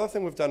then the other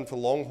thing we've done for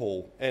long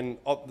haul, and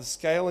the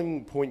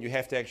scaling point you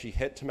have to actually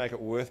hit to make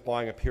it worth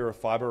buying a pair of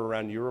fiber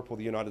around Europe or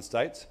the United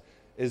States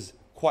is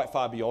quite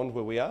far beyond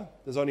where we are.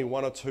 There's only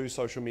one or two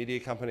social media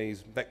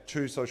companies that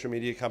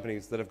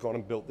have gone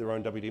and built their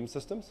own WDM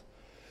systems.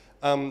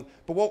 But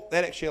what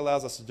that actually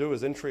allows us to do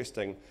is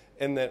interesting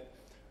in that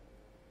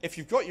if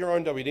you've got your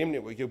own WDM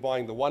network, you're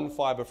buying the one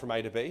fiber from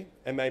A to B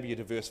and maybe a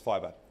diverse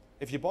fiber.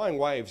 If you're buying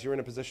waves, you're in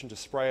a position to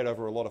spray it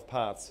over a lot of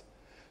paths.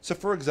 So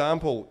for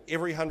example,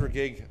 every 100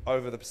 gig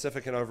over the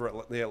Pacific and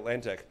over the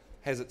Atlantic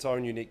has its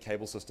own unique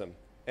cable system.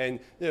 And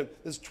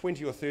there's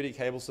 20 or 30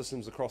 cable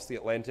systems across the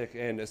Atlantic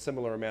and a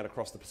similar amount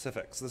across the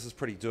Pacific. So this is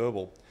pretty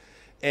doable.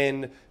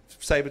 And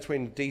say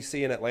between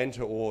DC and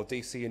Atlanta or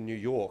DC and New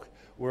York,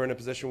 we're in a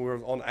position where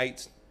we're on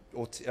 8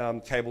 or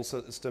cable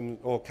system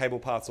or cable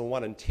paths on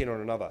one and 10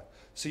 on another.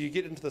 So you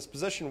get into this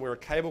position where a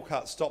cable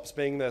cut stops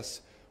being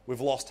this,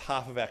 we've lost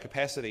half of our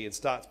capacity, it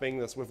starts being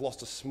this, we've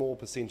lost a small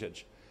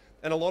percentage.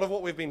 And a lot of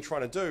what we've been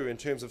trying to do in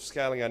terms of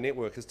scaling our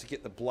network is to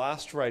get the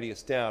blast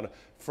radius down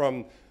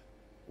from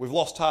we've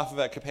lost half of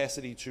our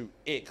capacity to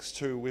X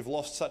to we've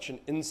lost such an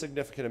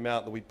insignificant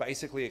amount that we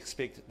basically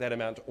expect that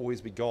amount to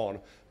always be gone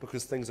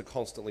because things are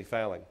constantly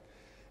failing.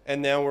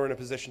 And now we're in a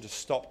position to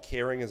stop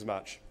caring as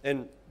much.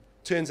 And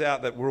turns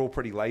out that we're all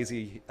pretty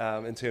lazy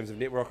in terms of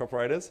network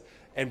operators.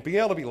 And being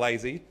able to be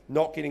lazy,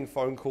 not getting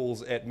phone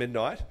calls at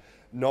midnight,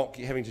 not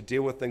having to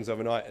deal with things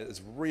overnight is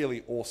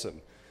really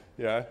awesome,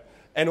 you know,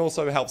 and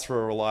also helps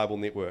for a reliable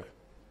network.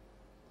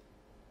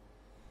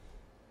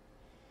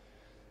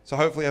 So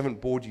hopefully I haven't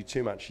bored you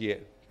too much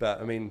yet, but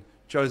I mean,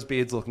 Joe's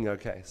beard's looking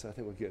okay, so I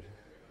think we're good.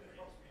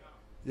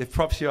 It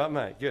props you up,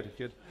 mate. Good,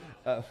 good.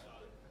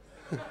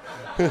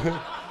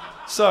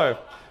 So,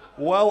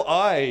 while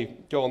I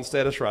go on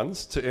status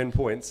runs to earn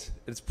points,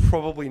 it's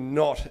probably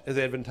not as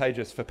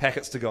advantageous for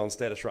packets to go on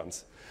status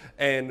runs.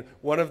 And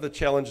one of the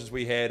challenges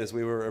we had is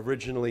we were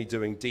originally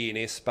doing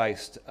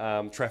DNS-based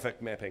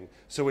traffic mapping.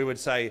 So we would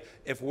say,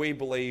 if we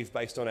believe,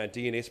 based on our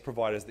DNS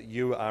providers, that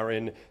you are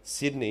in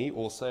Sydney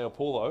or Sao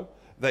Paulo,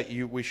 that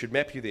we should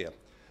map you there.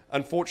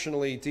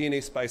 Unfortunately,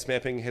 DNS-based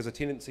mapping has a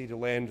tendency to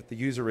land the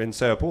user in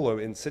Sao Paulo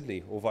in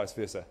Sydney or vice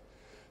versa.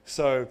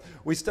 So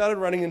we started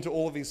running into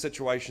all of these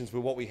situations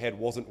where what we had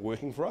wasn't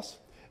working for us.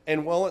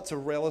 And while it's a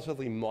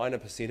relatively minor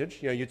percentage,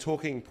 you know, you're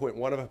talking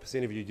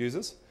 0.1% of your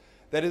users,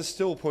 that is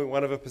still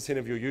 0.1%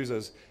 of your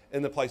users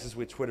in the places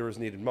where Twitter is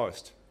needed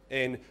most.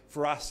 And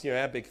for us, you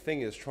know, our big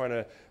thing is trying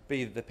to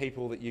be the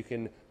people that you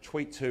can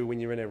tweet to when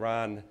you're in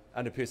Iran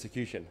under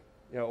persecution,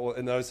 you know, or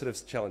in those sort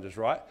of challenges,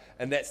 right?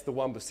 And that's the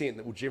 1%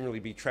 that will generally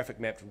be traffic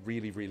mapped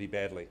really, really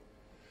badly.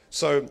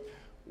 So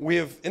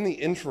we've, in the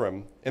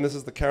interim, and this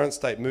is the current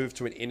state, moved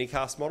to an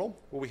Anycast model,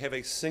 where we have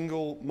a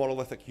single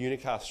monolithic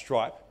unicast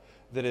stripe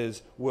that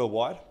is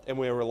worldwide, and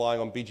we're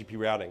relying on BGP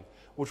routing,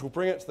 which will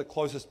bring it to the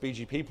closest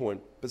BGP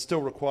point, but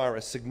still require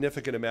a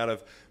significant amount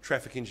of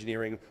traffic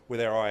engineering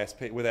with our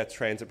ISP, with our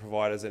transit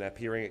providers and our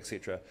peering,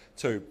 etc.,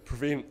 to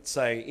prevent,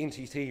 say,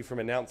 NTT from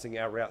announcing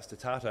our routes to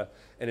Tata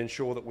and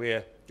ensure that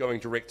we're going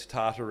direct to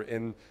Tata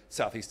in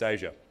Southeast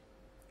Asia,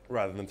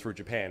 rather than through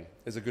Japan,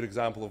 is a good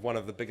example of one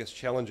of the biggest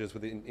challenges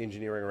with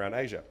engineering around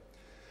Asia.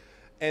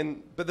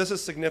 But this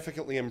has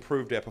significantly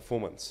improved our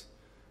performance.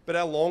 But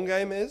our long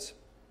game is,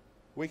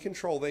 we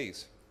control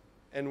these,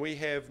 and we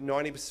have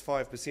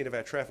 95% of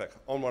our traffic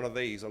on one of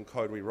these on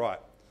code we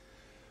write.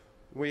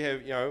 We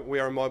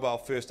are a mobile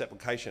first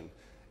application,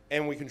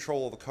 and we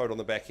control all the code on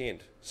the back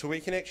end. So we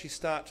can actually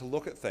start to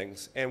look at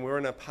things, and we're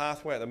in a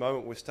pathway at the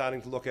moment, we're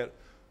starting to look at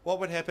what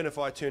would happen if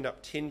I turned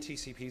up 10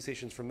 TCP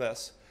sessions from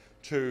this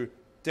to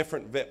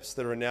different VIPs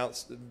that are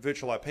announced,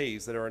 virtual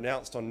IPs that are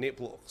announced on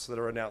netblocks that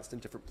are announced in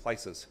different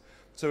places.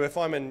 So if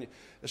I'm in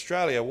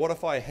Australia, what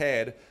if I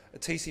had a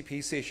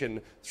TCP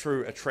session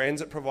through a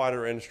transit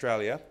provider in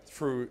Australia,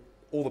 through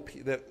all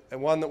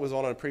and one that was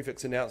on a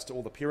prefix announced to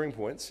all the peering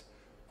points,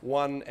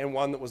 one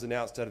that was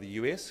announced out of the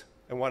US,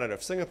 and one out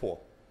of Singapore.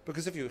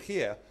 Because if you're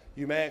here,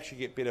 you may actually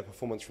get better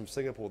performance from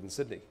Singapore than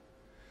Sydney.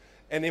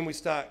 And then we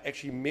start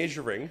actually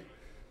measuring,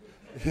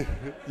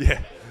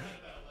 yeah.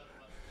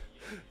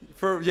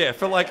 For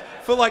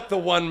like the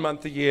 1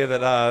 month a year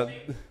that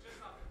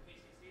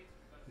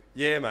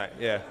yeah, mate,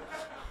 yeah.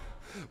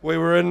 We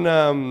were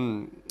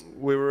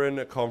in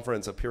a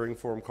conference, a peering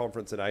forum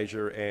conference in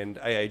Asia, and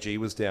AAG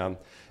was down,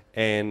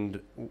 and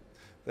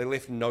they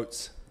left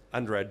notes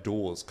under our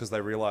doors because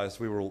they realised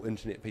we were all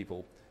internet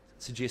people,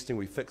 suggesting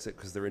we fix it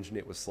because their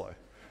internet was slow.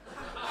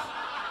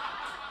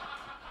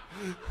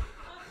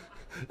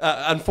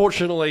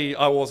 Unfortunately,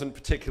 I wasn't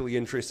particularly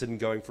interested in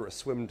going for a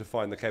swim to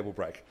find the cable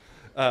break.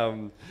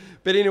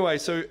 But anyway,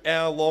 so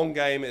our long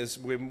game is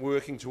we're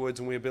working towards,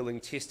 and we're building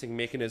testing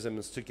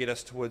mechanisms to get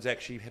us towards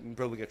actually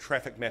building a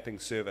traffic mapping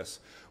service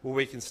where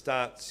we can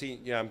start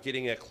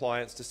getting our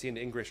clients to send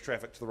ingress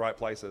traffic to the right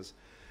places.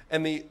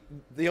 And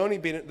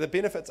the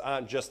benefits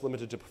aren't just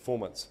limited to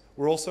performance.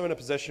 We're also in a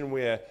position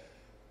where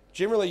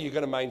generally you're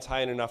going to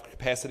maintain enough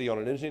capacity on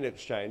an internet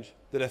exchange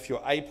that if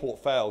your A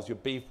port fails, your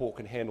B port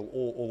can handle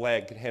or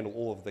lag can handle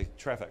all of the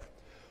traffic.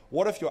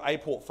 What if your A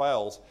port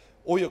fails?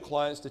 All your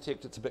clients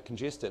detect it's a bit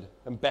congested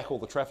and back all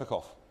the traffic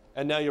off.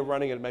 And now you're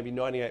running at maybe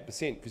 98%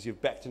 because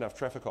you've backed enough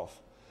traffic off.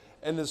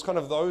 And there's kind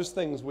of those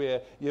things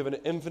where you have an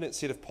infinite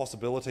set of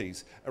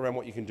possibilities around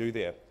what you can do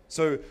there.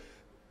 So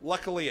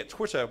luckily at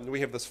Twitter, we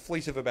have this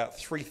fleet of about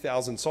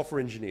 3,000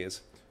 software engineers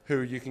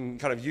who you can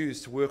kind of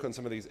use to work on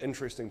some of these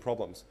interesting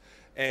problems.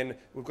 And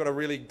we've got a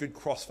really good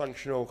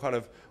cross-functional kind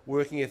of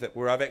working ethic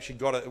where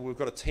we've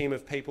got a team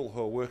of people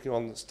who are working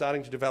on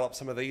starting to develop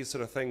some of these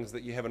sort of things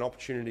that you have an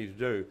opportunity to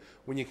do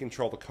when you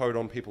control the code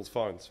on people's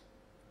phones.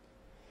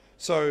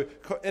 So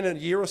in a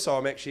year or so,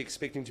 I'm actually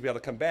expecting to be able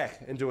to come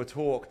back and do a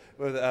talk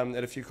with,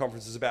 at a few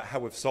conferences about how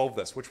we've solved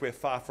this, which we're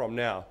far from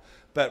now.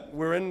 But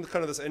we're in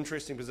kind of this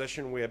interesting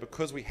position where,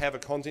 because we have a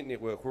content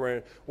network,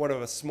 we're one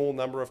of a small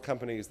number of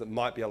companies that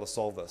might be able to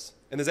solve this.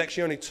 And there's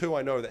actually only 2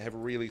 I know that have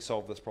really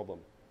solved this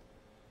problem.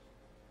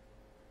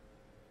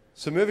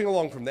 So moving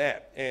along from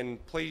that,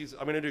 and please,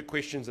 I'm going to do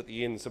questions at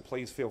the end, so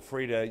please feel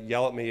free to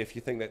yell at me if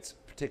you think that's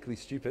particularly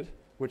stupid,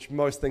 which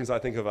most things I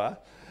think of are.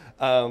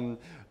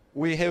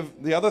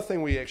 The other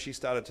thing we actually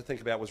started to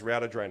think about was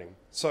router draining.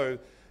 So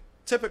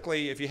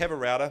typically, if you have a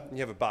router and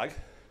you have a bug,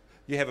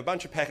 you have a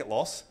bunch of packet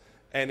loss,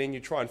 and then you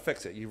try and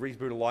fix it. You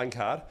reboot a line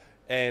card,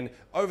 and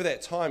over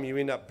that time, you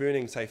end up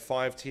burning, say,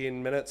 5,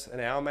 10 minutes,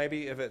 an hour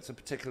maybe, if it's a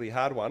particularly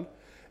hard one,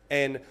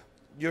 and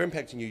you're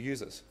impacting your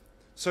users.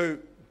 So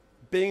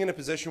being in a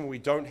position where we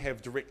don't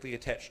have directly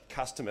attached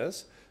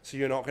customers, so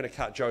you're not going to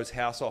cut Joe's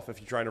house off if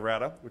you drain a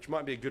router, which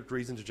might be a good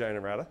reason to drain a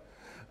router,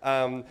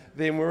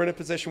 then we're in a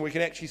position where we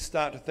can actually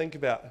start to think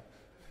about,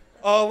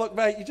 oh, look,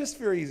 mate, you're just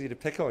very easy to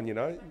pick on, you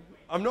know.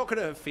 I'm not going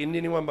to offend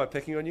anyone by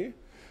picking on you.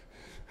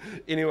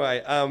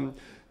 Anyway,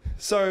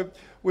 so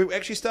we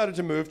actually started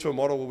to move to a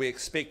model where we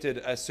expected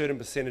a certain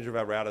percentage of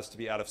our routers to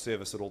be out of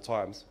service at all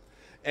times.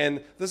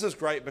 And this is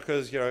great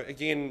because,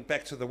 again,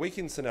 back to the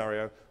weekend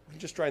scenario, we can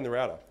just drain the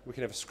router. We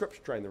can have a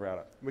script drain the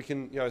router. We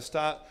can,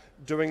 start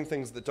doing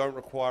things that don't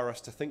require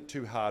us to think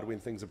too hard when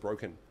things are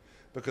broken.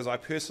 Because I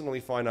personally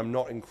find I'm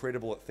not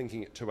incredible at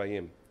thinking at 2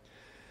 a.m.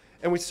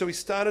 And so we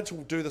started to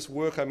do this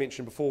work I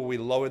mentioned before. We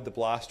lowered the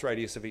blast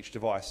radius of each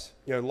device.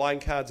 Line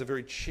cards are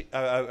very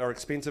are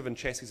expensive and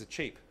chassis are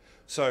cheap.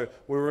 So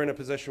we were in a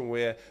position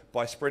where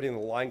by spreading the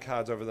line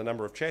cards over the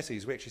number of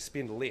chassis, we actually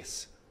spend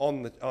less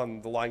on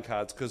the line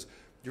cards because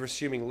you're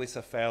assuming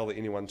lesser fail at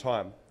any one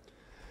time.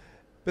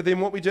 But then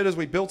what we did is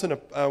we built in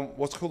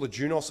what's called a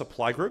Junos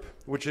supply group,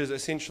 which is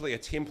essentially a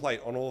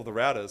template on all of the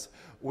routers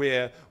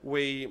where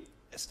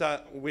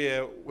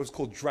it was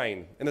called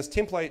Drain. And this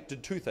template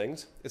did 2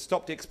 things. It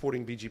stopped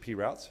exporting BGP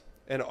routes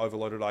and it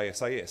overloaded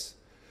ISAS.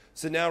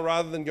 So now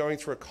rather than going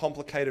through a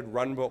complicated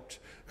run-booked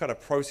kind of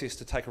process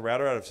to take a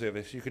router out of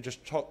service, you could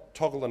just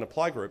toggle an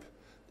apply group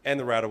and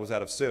the router was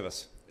out of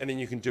service. And then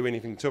you can do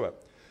anything to it.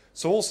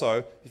 So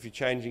also, if you're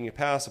changing your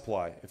power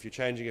supply, if you're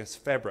changing a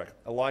fabric,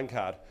 a line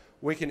card,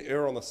 we can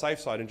err on the safe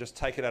side and just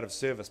take it out of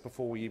service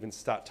before we even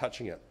start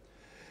touching it.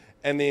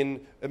 And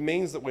then it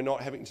means that we're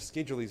not having to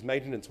schedule these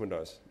maintenance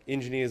windows.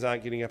 Engineers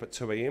aren't getting up at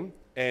 2 a.m.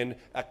 and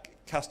our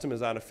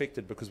customers aren't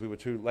affected because we were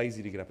too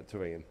lazy to get up at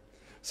 2 a.m.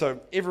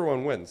 So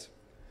everyone wins.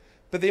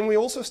 But then we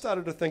also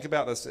started to think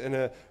about this in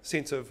a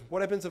sense of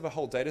what happens if a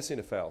whole data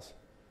center fails?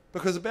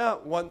 Because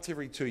about once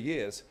every 2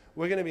 years,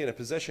 we're going to be in a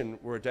position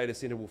where a data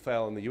center will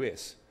fail in the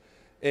US.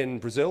 In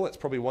Brazil, it's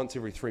probably once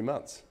every 3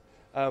 months.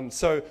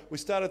 So we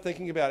started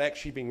thinking about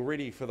actually being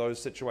ready for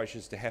those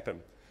situations to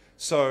happen.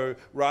 So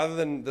rather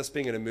than this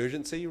being an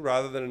emergency,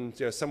 rather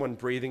than someone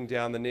breathing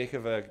down the neck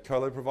of a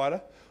colo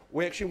provider,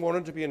 we actually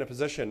wanted to be in a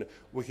position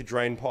we could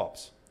drain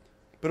pops.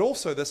 But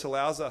also this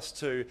allows us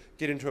to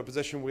get into a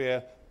position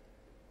where,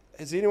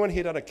 has anyone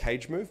here done a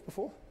cage move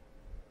before?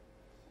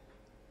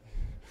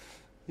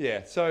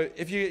 Yeah, so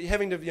if you're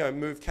having to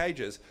move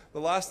cages,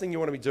 the last thing you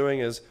want to be doing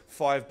is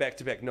 5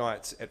 back-to-back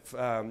nights at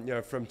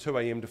from 2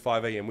 a.m. to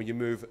 5 a.m. where you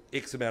move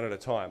X amount at a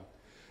time.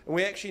 And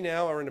we actually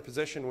now are in a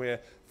position where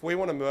if we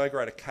want to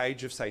migrate a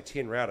cage of, say,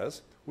 10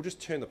 routers, we'll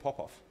just turn the pop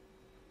off.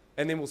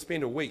 And then we'll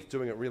spend a week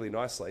doing it really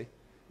nicely.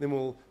 Then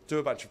we'll do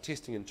a bunch of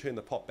testing and turn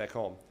the pop back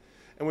on.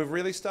 And we've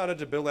really started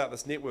to build out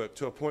this network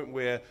to a point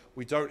where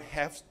we don't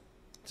have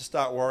to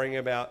start worrying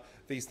about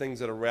these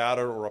things at a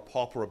router or a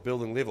POP or a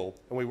building level,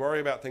 and we worry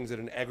about things at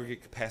an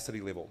aggregate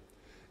capacity level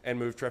and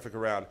move traffic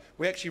around.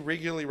 We actually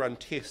regularly run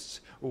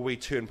tests where we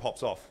turn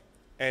POPs off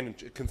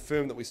and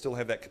confirm that we still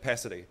have that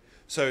capacity.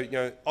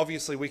 So,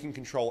 obviously we can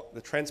control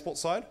the transport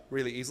side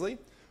really easily.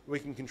 We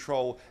can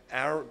control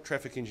our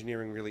traffic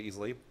engineering really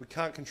easily. We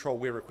can't control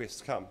where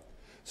requests come.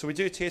 So we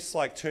do tests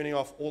like turning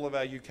off all of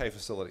our UK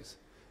facilities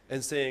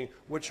and seeing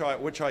which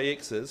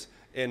IXs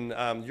in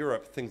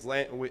Europe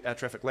our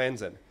traffic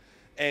lands in.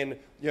 And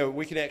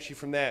we can actually,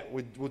 from that,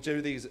 we'll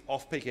do these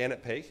off-peak and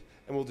at peak,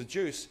 and we'll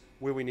deduce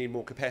where we need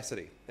more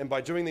capacity. And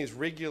by doing these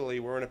regularly,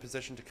 we're in a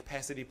position to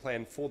capacity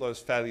plan for those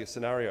failure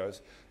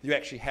scenarios you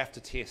actually have to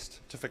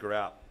test to figure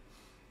out.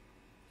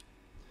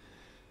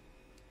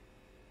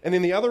 And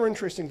then the other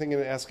interesting thing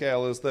in our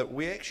scale is that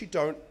we actually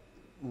don't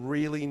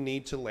really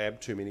need to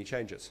lab too many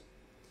changes.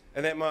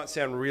 And that might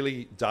sound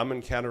really dumb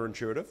and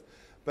counterintuitive,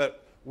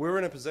 but we're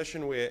in a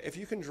position where if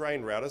you can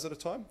drain routers at a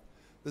time,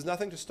 there's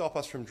nothing to stop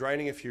us from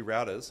draining a few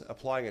routers,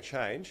 applying a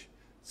change,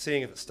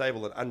 seeing if it's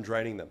stable and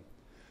undraining them.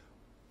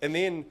 And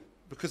then,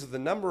 because of the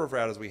number of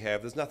routers we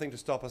have, there's nothing to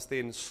stop us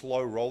then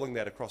slow rolling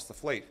that across the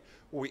fleet,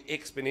 where we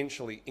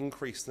exponentially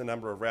increase the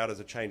number of routers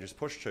a change is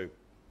pushed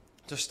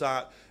to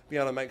start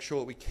being able to make sure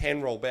that we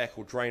can roll back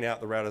or drain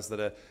out the routers that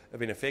have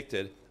been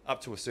affected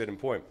up to a certain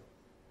point.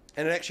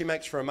 And it actually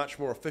makes for a much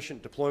more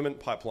efficient deployment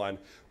pipeline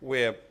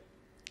where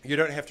you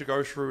don't have to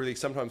go through the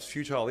sometimes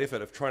futile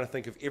effort of trying to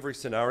think of every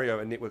scenario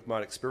a network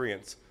might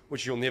experience,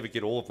 which you'll never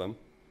get all of them.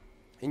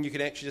 And you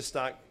can actually just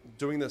start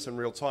doing this in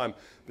real time,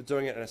 but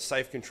doing it in a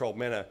safe, controlled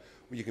manner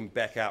where you can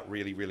back out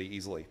really, really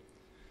easily.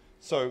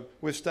 So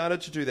we've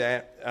started to do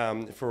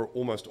that for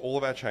almost all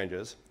of our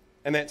changes,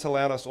 and that's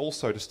allowed us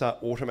also to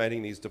start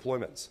automating these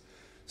deployments.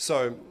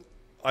 So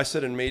I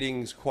sit in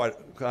meetings quite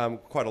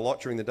a lot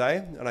during the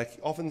day, and I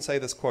often say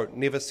this quote,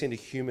 "Never send a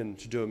human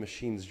to do a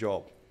machine's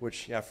job,"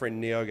 which our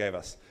friend Neo gave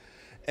us.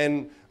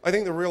 And I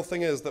think the real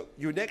thing is that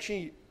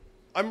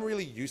I'm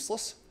really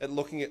useless at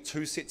looking at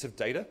 2 sets of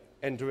data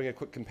and doing a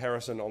quick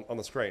comparison on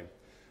the screen.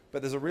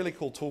 But there's a really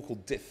cool tool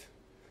called Diff,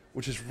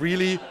 which is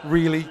really,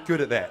 really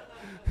good at that.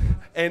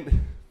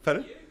 And,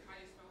 pardon?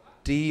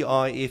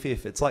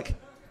 DIFF, it's like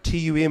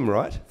TUM,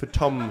 right? For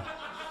Tom.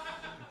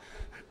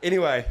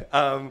 Anyway,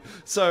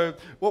 so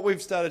what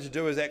we've started to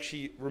do is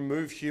actually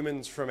remove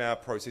humans from our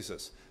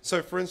processes.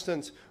 So for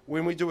instance,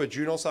 when we do a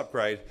Junos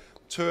upgrade,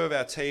 2 of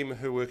our team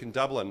who work in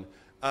Dublin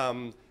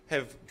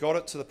have got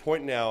it to the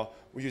point now,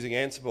 we're using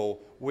Ansible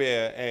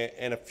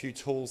and a few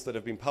tools that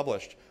have been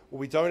published, where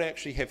we don't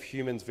actually have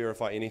humans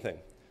verify anything.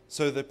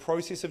 So the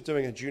process of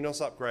doing a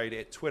Junos upgrade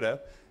at Twitter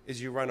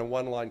is you run a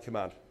 1-line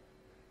command.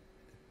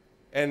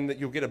 And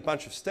you'll get a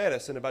bunch of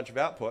status and a bunch of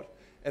output,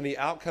 and the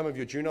outcome of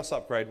your Junos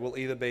upgrade will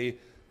either be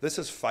this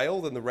has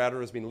failed and the router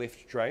has been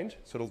left drained,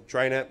 so it'll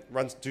drain it,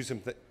 run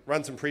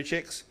some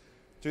pre-checks,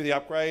 do the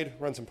upgrade,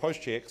 run some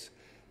post-checks,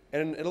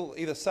 and it'll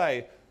either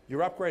say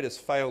your upgrade has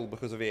failed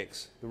because of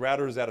X, the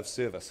router is out of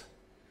service.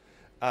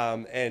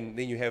 And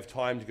then you have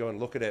time to go and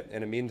look at it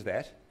and amend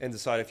that and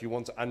decide if you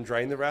want to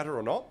undrain the router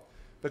or not,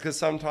 because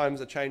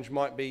sometimes a change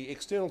might be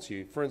external to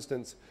you. For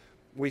instance,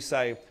 we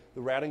say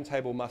the routing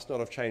table must not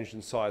have changed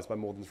in size by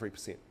more than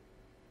 3%.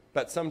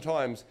 But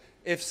sometimes,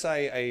 if,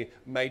 say, a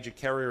major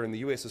carrier in the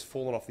US has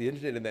fallen off the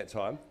internet in that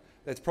time,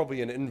 that's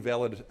probably an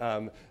invalid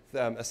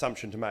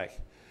assumption to make.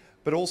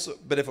 But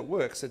if it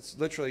works, it's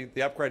literally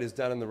the upgrade is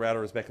done and the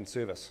router is back in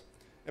service.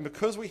 And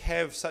because we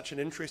have such an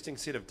interesting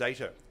set of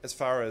data as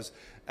far as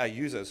our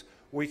users,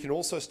 we can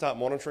also start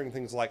monitoring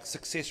things like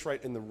success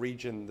rate in the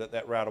region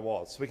that router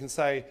was. So we can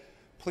say,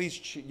 please,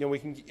 we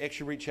can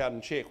actually reach out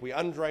and check. We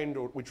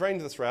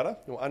drained this router,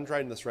 or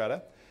undrained this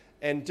router,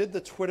 And did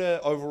the Twitter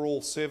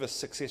overall service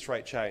success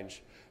rate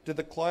change? Did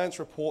the clients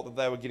report that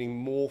they were getting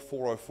more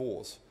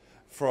 404s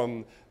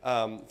from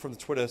the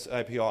Twitter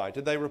API?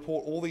 Did they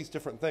report all these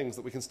different things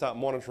that we can start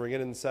monitoring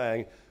in and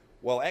saying,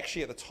 well,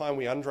 actually at the time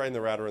we undrained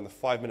the router in the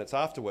 5 minutes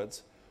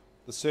afterwards,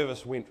 the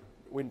service went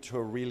to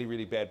a really,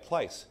 really bad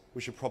place.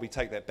 We should probably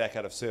take that back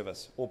out of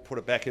service or put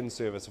it back in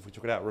service if we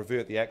took it out,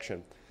 revert the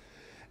action.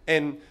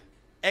 And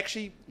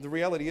actually, the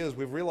reality is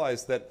we've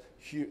realized that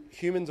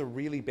humans are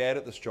really bad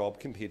at this job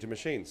compared to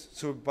machines.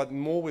 So, but the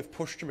more we've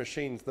pushed to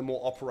machines, the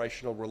more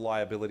operational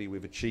reliability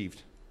we've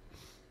achieved.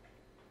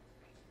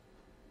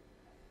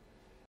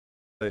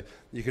 So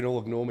you can all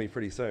ignore me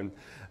pretty soon.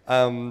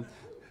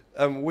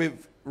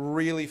 We've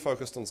really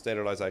focused on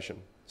standardization.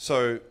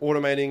 So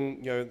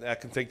automating, our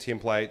config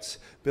templates,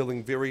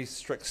 building very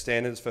strict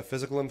standards for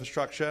physical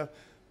infrastructure,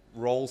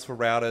 roles for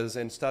routers,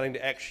 and starting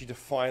to actually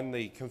define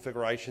the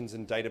configurations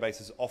and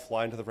databases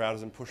offline to the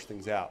routers and push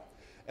things out.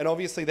 And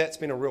obviously that's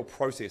been a real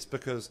process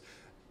because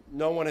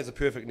no one has a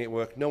perfect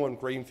network, no one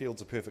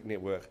greenfields a perfect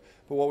network.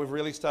 But what we've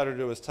really started to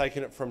do is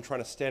taking it from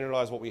trying to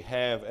standardize what we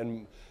have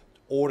and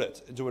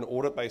do an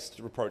audit-based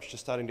approach to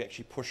starting to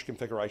actually push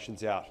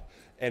configurations out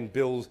and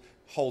build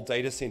whole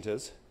data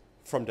centers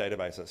from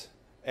databases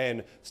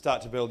and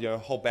start to build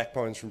whole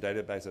backbones from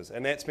databases.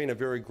 And that's been a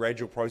very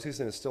gradual process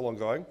and is still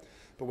ongoing.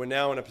 But we're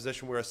now in a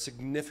position where a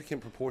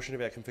significant proportion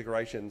of our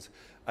configurations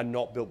are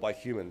not built by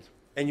humans.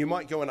 And you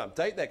might go and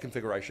update that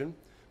configuration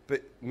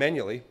but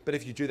manually, but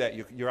if you do that,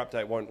 your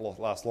update won't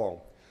last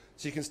long.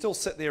 So you can still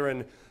sit there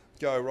and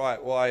go,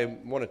 right, well, I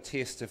want to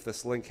test if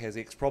this link has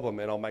X problem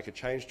and I'll make a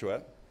change to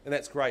it. And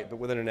that's great, but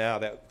within an hour,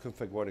 that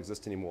config won't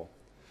exist anymore.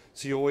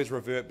 So you always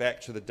revert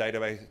back to the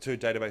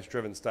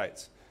database-driven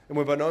states. And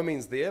we're by no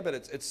means there, but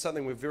it's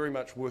something we're very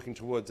much working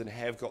towards and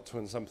have got to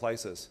in some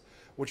places,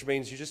 which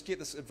means you just get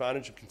this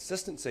advantage of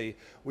consistency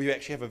where you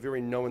actually have a very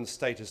known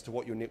state as to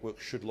what your network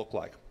should look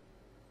like.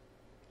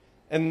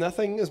 And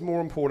nothing is more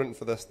important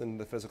for this than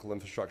the physical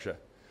infrastructure.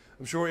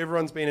 I'm sure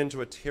everyone's been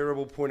into a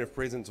terrible point of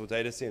presence or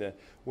data center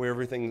where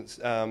everything's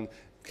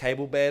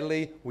cabled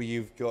badly, where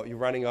you're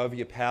running over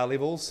your power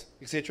levels,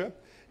 etc.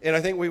 And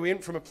I think we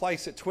went from a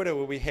place at Twitter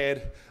where we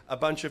had a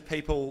bunch of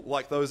people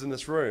like those in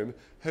this room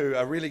who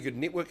are really good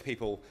network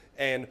people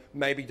and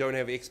maybe don't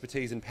have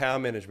expertise in power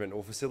management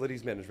or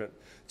facilities management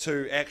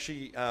to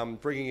actually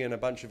bringing in a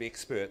bunch of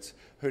experts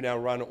who now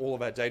run all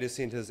of our data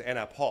centers and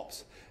our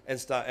POPs and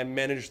start and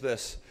manage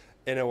this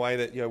in a way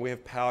that we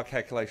have power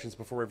calculations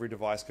before every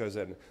device goes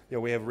in.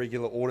 We have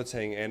regular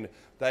auditing, and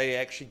they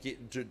actually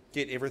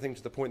get everything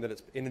to the point that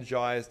it's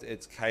energized,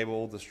 it's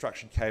cabled, the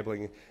structured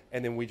cabling,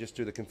 and then we just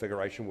do the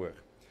configuration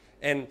work.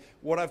 And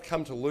what I've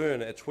come to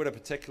learn at Twitter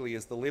particularly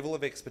is the level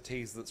of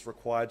expertise that's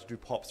required to do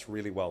POPs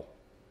really well.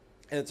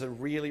 And it's a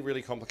really,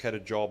 really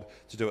complicated job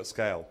to do at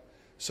scale.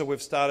 So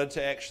we've started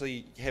to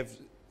actually have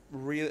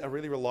a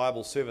really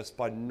reliable service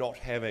by not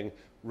having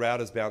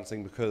routers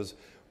bouncing because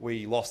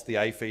we lost the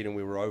A feed and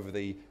we were over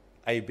the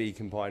AB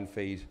combined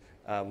feed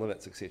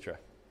limits, etc.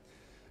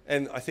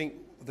 And I think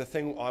the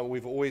thing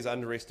we've always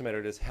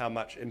underestimated is how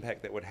much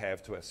impact that would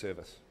have to our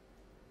service.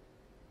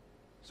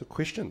 So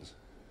questions?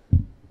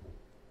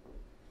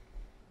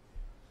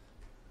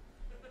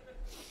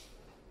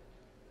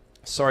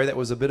 Sorry, that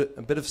was a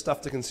bit of stuff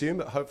to consume,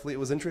 but hopefully it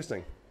was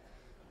interesting.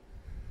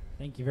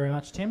 Thank you very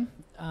much, Tim.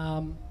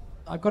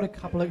 I've got a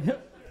couple of...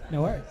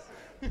 No worries.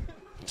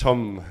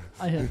 Tom.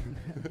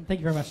 Thank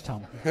you very much,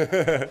 Tom.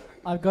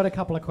 I've got a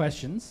couple of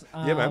questions.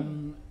 Yeah,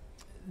 man.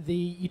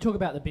 You talk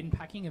about the bin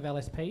packing of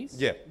LSPs.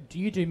 Yeah. Do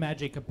you do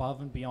magic above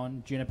and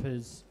beyond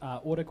Juniper's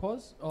order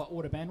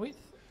bandwidth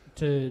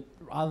to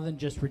other than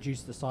just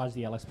reduce the size of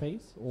the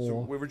LSPs? Or? So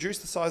we reduce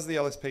the size of the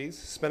LSPs,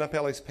 spin up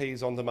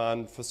LSPs on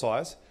demand for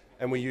size,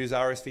 and we use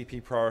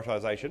RSVP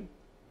prioritization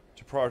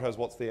to prioritize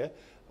what's there.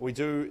 We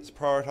do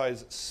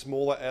prioritize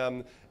smaller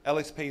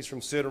LSPs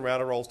from certain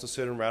router roles to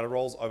certain router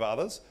roles over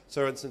others.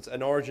 So for instance,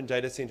 an origin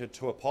data center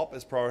to a POP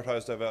is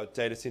prioritized over a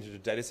data center to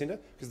data center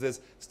because there's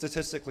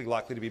statistically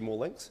likely to be more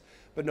links.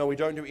 But no, we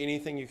don't do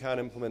anything you can't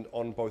implement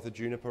on both a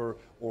Juniper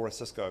or a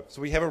Cisco.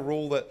 So we have a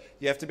rule that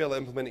you have to be able to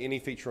implement any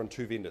feature on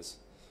 2 vendors.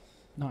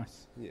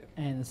 Nice. Yeah.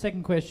 And the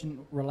second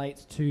question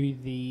relates to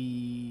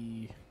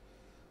the...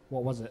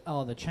 What was it?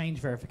 Oh, the change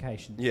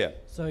verification. Yeah.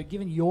 So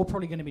given you're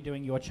probably going to be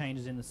doing your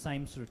changes in the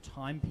same sort of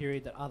time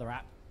period that other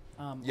app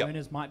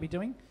owners might be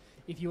doing,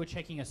 if you were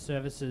checking a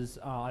service's,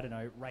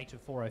 rate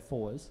of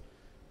 404s,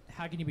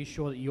 how can you be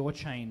sure that your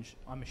change,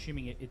 I'm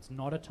assuming it's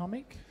not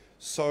atomic?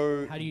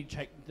 So how do you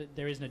check that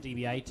there isn't a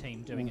DBA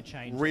team doing a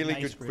change? Really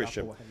good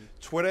question.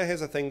 Twitter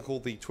has a thing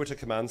called the Twitter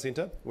Command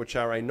Center, which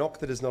are a knock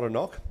that is not a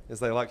knock, as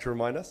they like to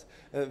remind us.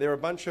 And there are a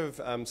bunch of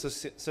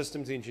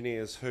systems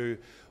engineers who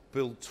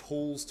build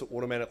tools to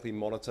automatically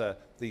monitor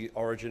the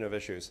origin of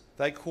issues.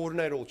 They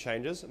coordinate all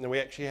changes, and then we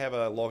actually have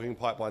a logging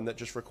pipeline that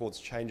just records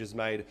changes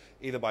made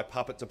either by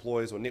Puppet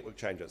deploys or network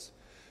changes.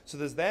 So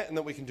there's that, and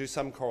that we can do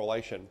some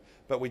correlation,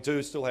 but we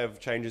do still have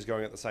changes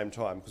going at the same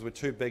time because we're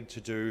too big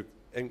to do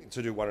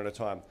one at a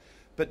time.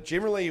 But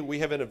generally, we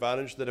have an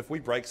advantage that if we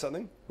break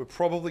something, we're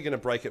probably going to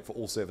break it for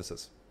all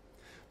services.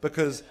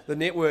 because the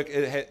network,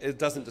 it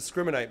doesn't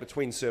discriminate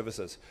between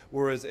services.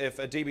 Whereas if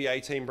a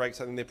DBA team breaks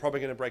something, they're probably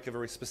going to break a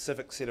very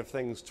specific set of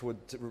things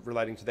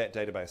relating to that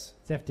database.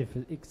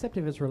 Except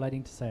if it's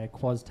relating to, say, a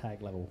quas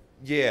tag level.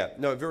 Yeah,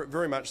 no, very,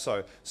 very much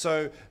so.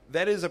 So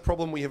that is a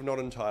problem we have not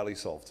entirely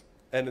solved.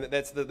 And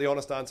that's the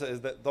honest answer,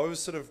 is that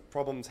those sort of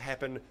problems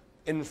happen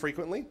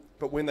infrequently,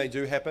 but when they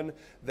do happen,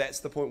 that's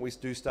the point we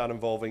do start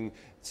involving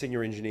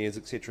senior engineers,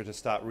 etc., to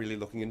start really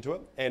looking into it.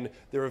 And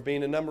there have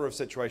been a number of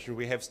situations where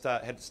we have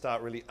had to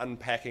start really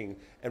unpacking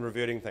and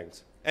reverting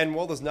things. And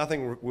while there's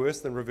nothing worse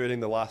than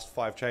reverting the last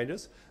 5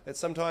 changes, it's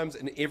sometimes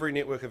in every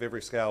network of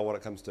every scale what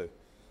it comes to.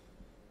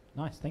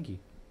 Nice, thank you.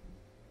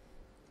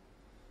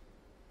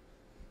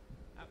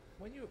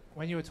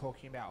 When you were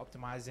talking about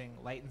optimizing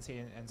latency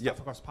and stuff Yep.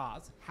 across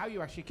paths, how are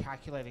you actually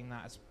calculating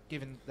that,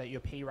 given that your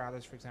P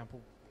routers, for example,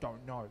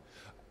 don't know?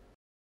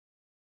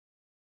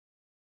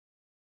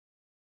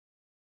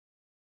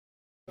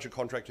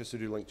 Contractors who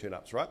do link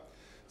turnups, right?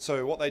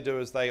 So what they do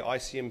is they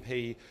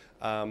ICMP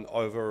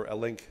over a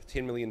link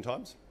 10 million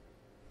times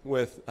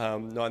with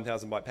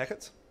 9,000 byte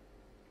packets,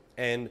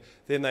 and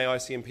then they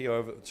ICMP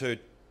over to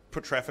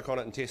put traffic on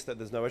it and test that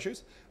there's no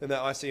issues. Then they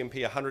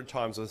ICMP 100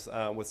 times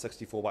with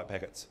 64 byte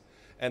packets.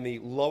 And the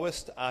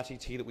lowest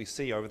RTT that we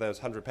see over those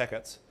 100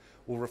 packets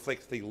will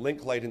reflect the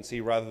link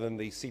latency rather than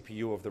the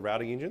CPU of the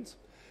routing engines.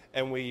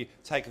 And we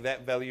take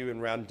that value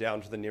and round down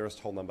to the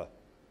nearest whole number.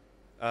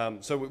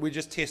 So we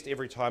just test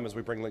every time as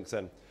we bring links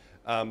in.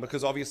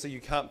 Because obviously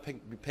you can't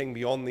ping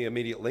beyond the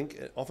immediate link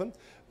often,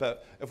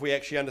 but if we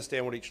actually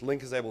understand what each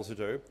link is able to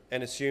do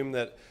and assume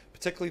that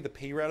particularly the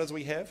P routers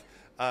we have,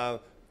 so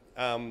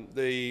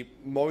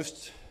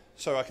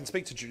I can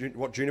speak to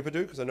what Juniper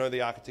do because I know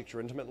the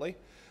architecture intimately.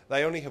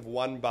 They only have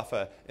one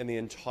buffer in the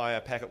entire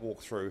packet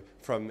walkthrough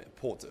from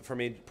port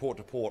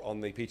to port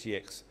on the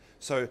PTX.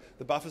 So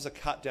the buffers are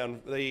cut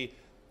down, the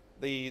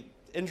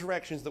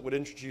interactions that would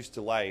introduce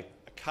delay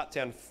are cut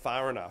down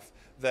far enough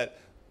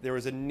that there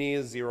is a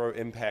near zero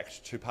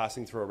impact to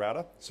passing through a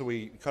router. So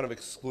we kind of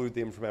exclude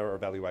them from our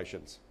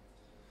evaluations.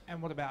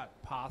 And what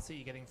about paths that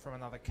you're getting from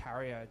another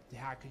carrier?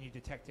 How can you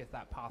detect if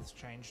that path's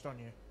changed on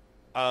you?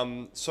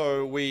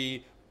 So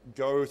we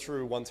go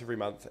through once every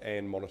month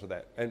and monitor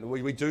that. And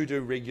we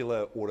do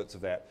regular audits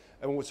of that.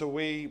 And so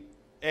when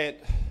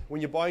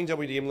you're buying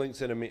WDM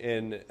links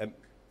in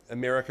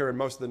America and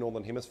most of the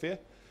Northern Hemisphere,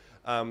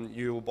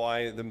 you will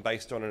buy them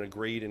based on an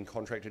agreed and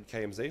contracted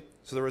KMZ.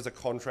 So there is a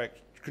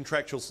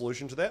contractual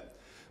solution to that,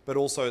 but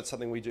also it's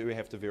something we do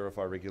have to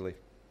verify regularly.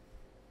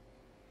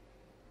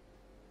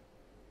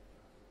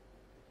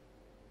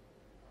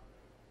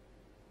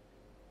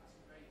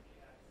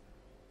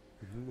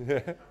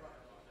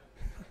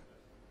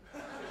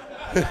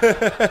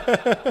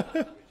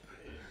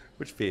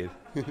 Which beard?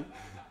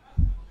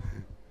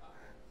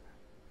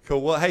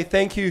 Cool. Well, hey,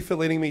 thank you for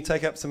letting me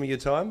take up some of your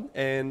time,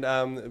 and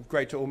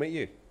great to all meet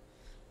you.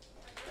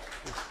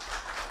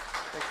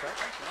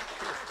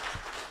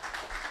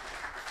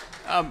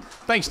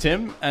 Thanks,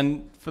 Tim.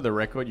 And for the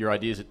record, your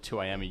ideas at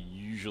 2 a.m. are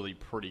usually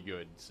pretty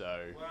good.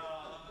 So. Well,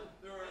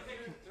 there are a few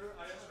engineers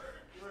at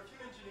Twitter who are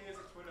genuinely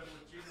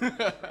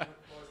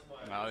close to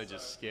my. No, they're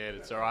just scared.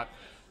 It's all right.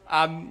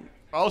 I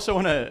also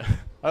want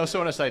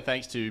to say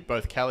thanks to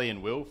both Callie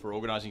and Will for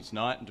organising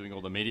tonight and doing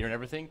all the media and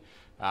everything.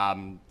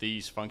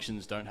 These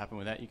functions don't happen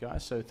without you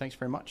guys, so thanks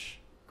very much.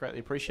 Greatly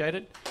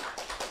appreciated.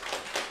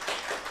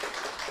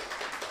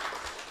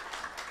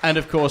 And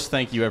of course,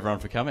 thank you everyone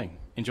for coming.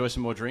 Enjoy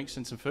some more drinks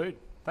and some food.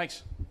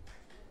 Thanks.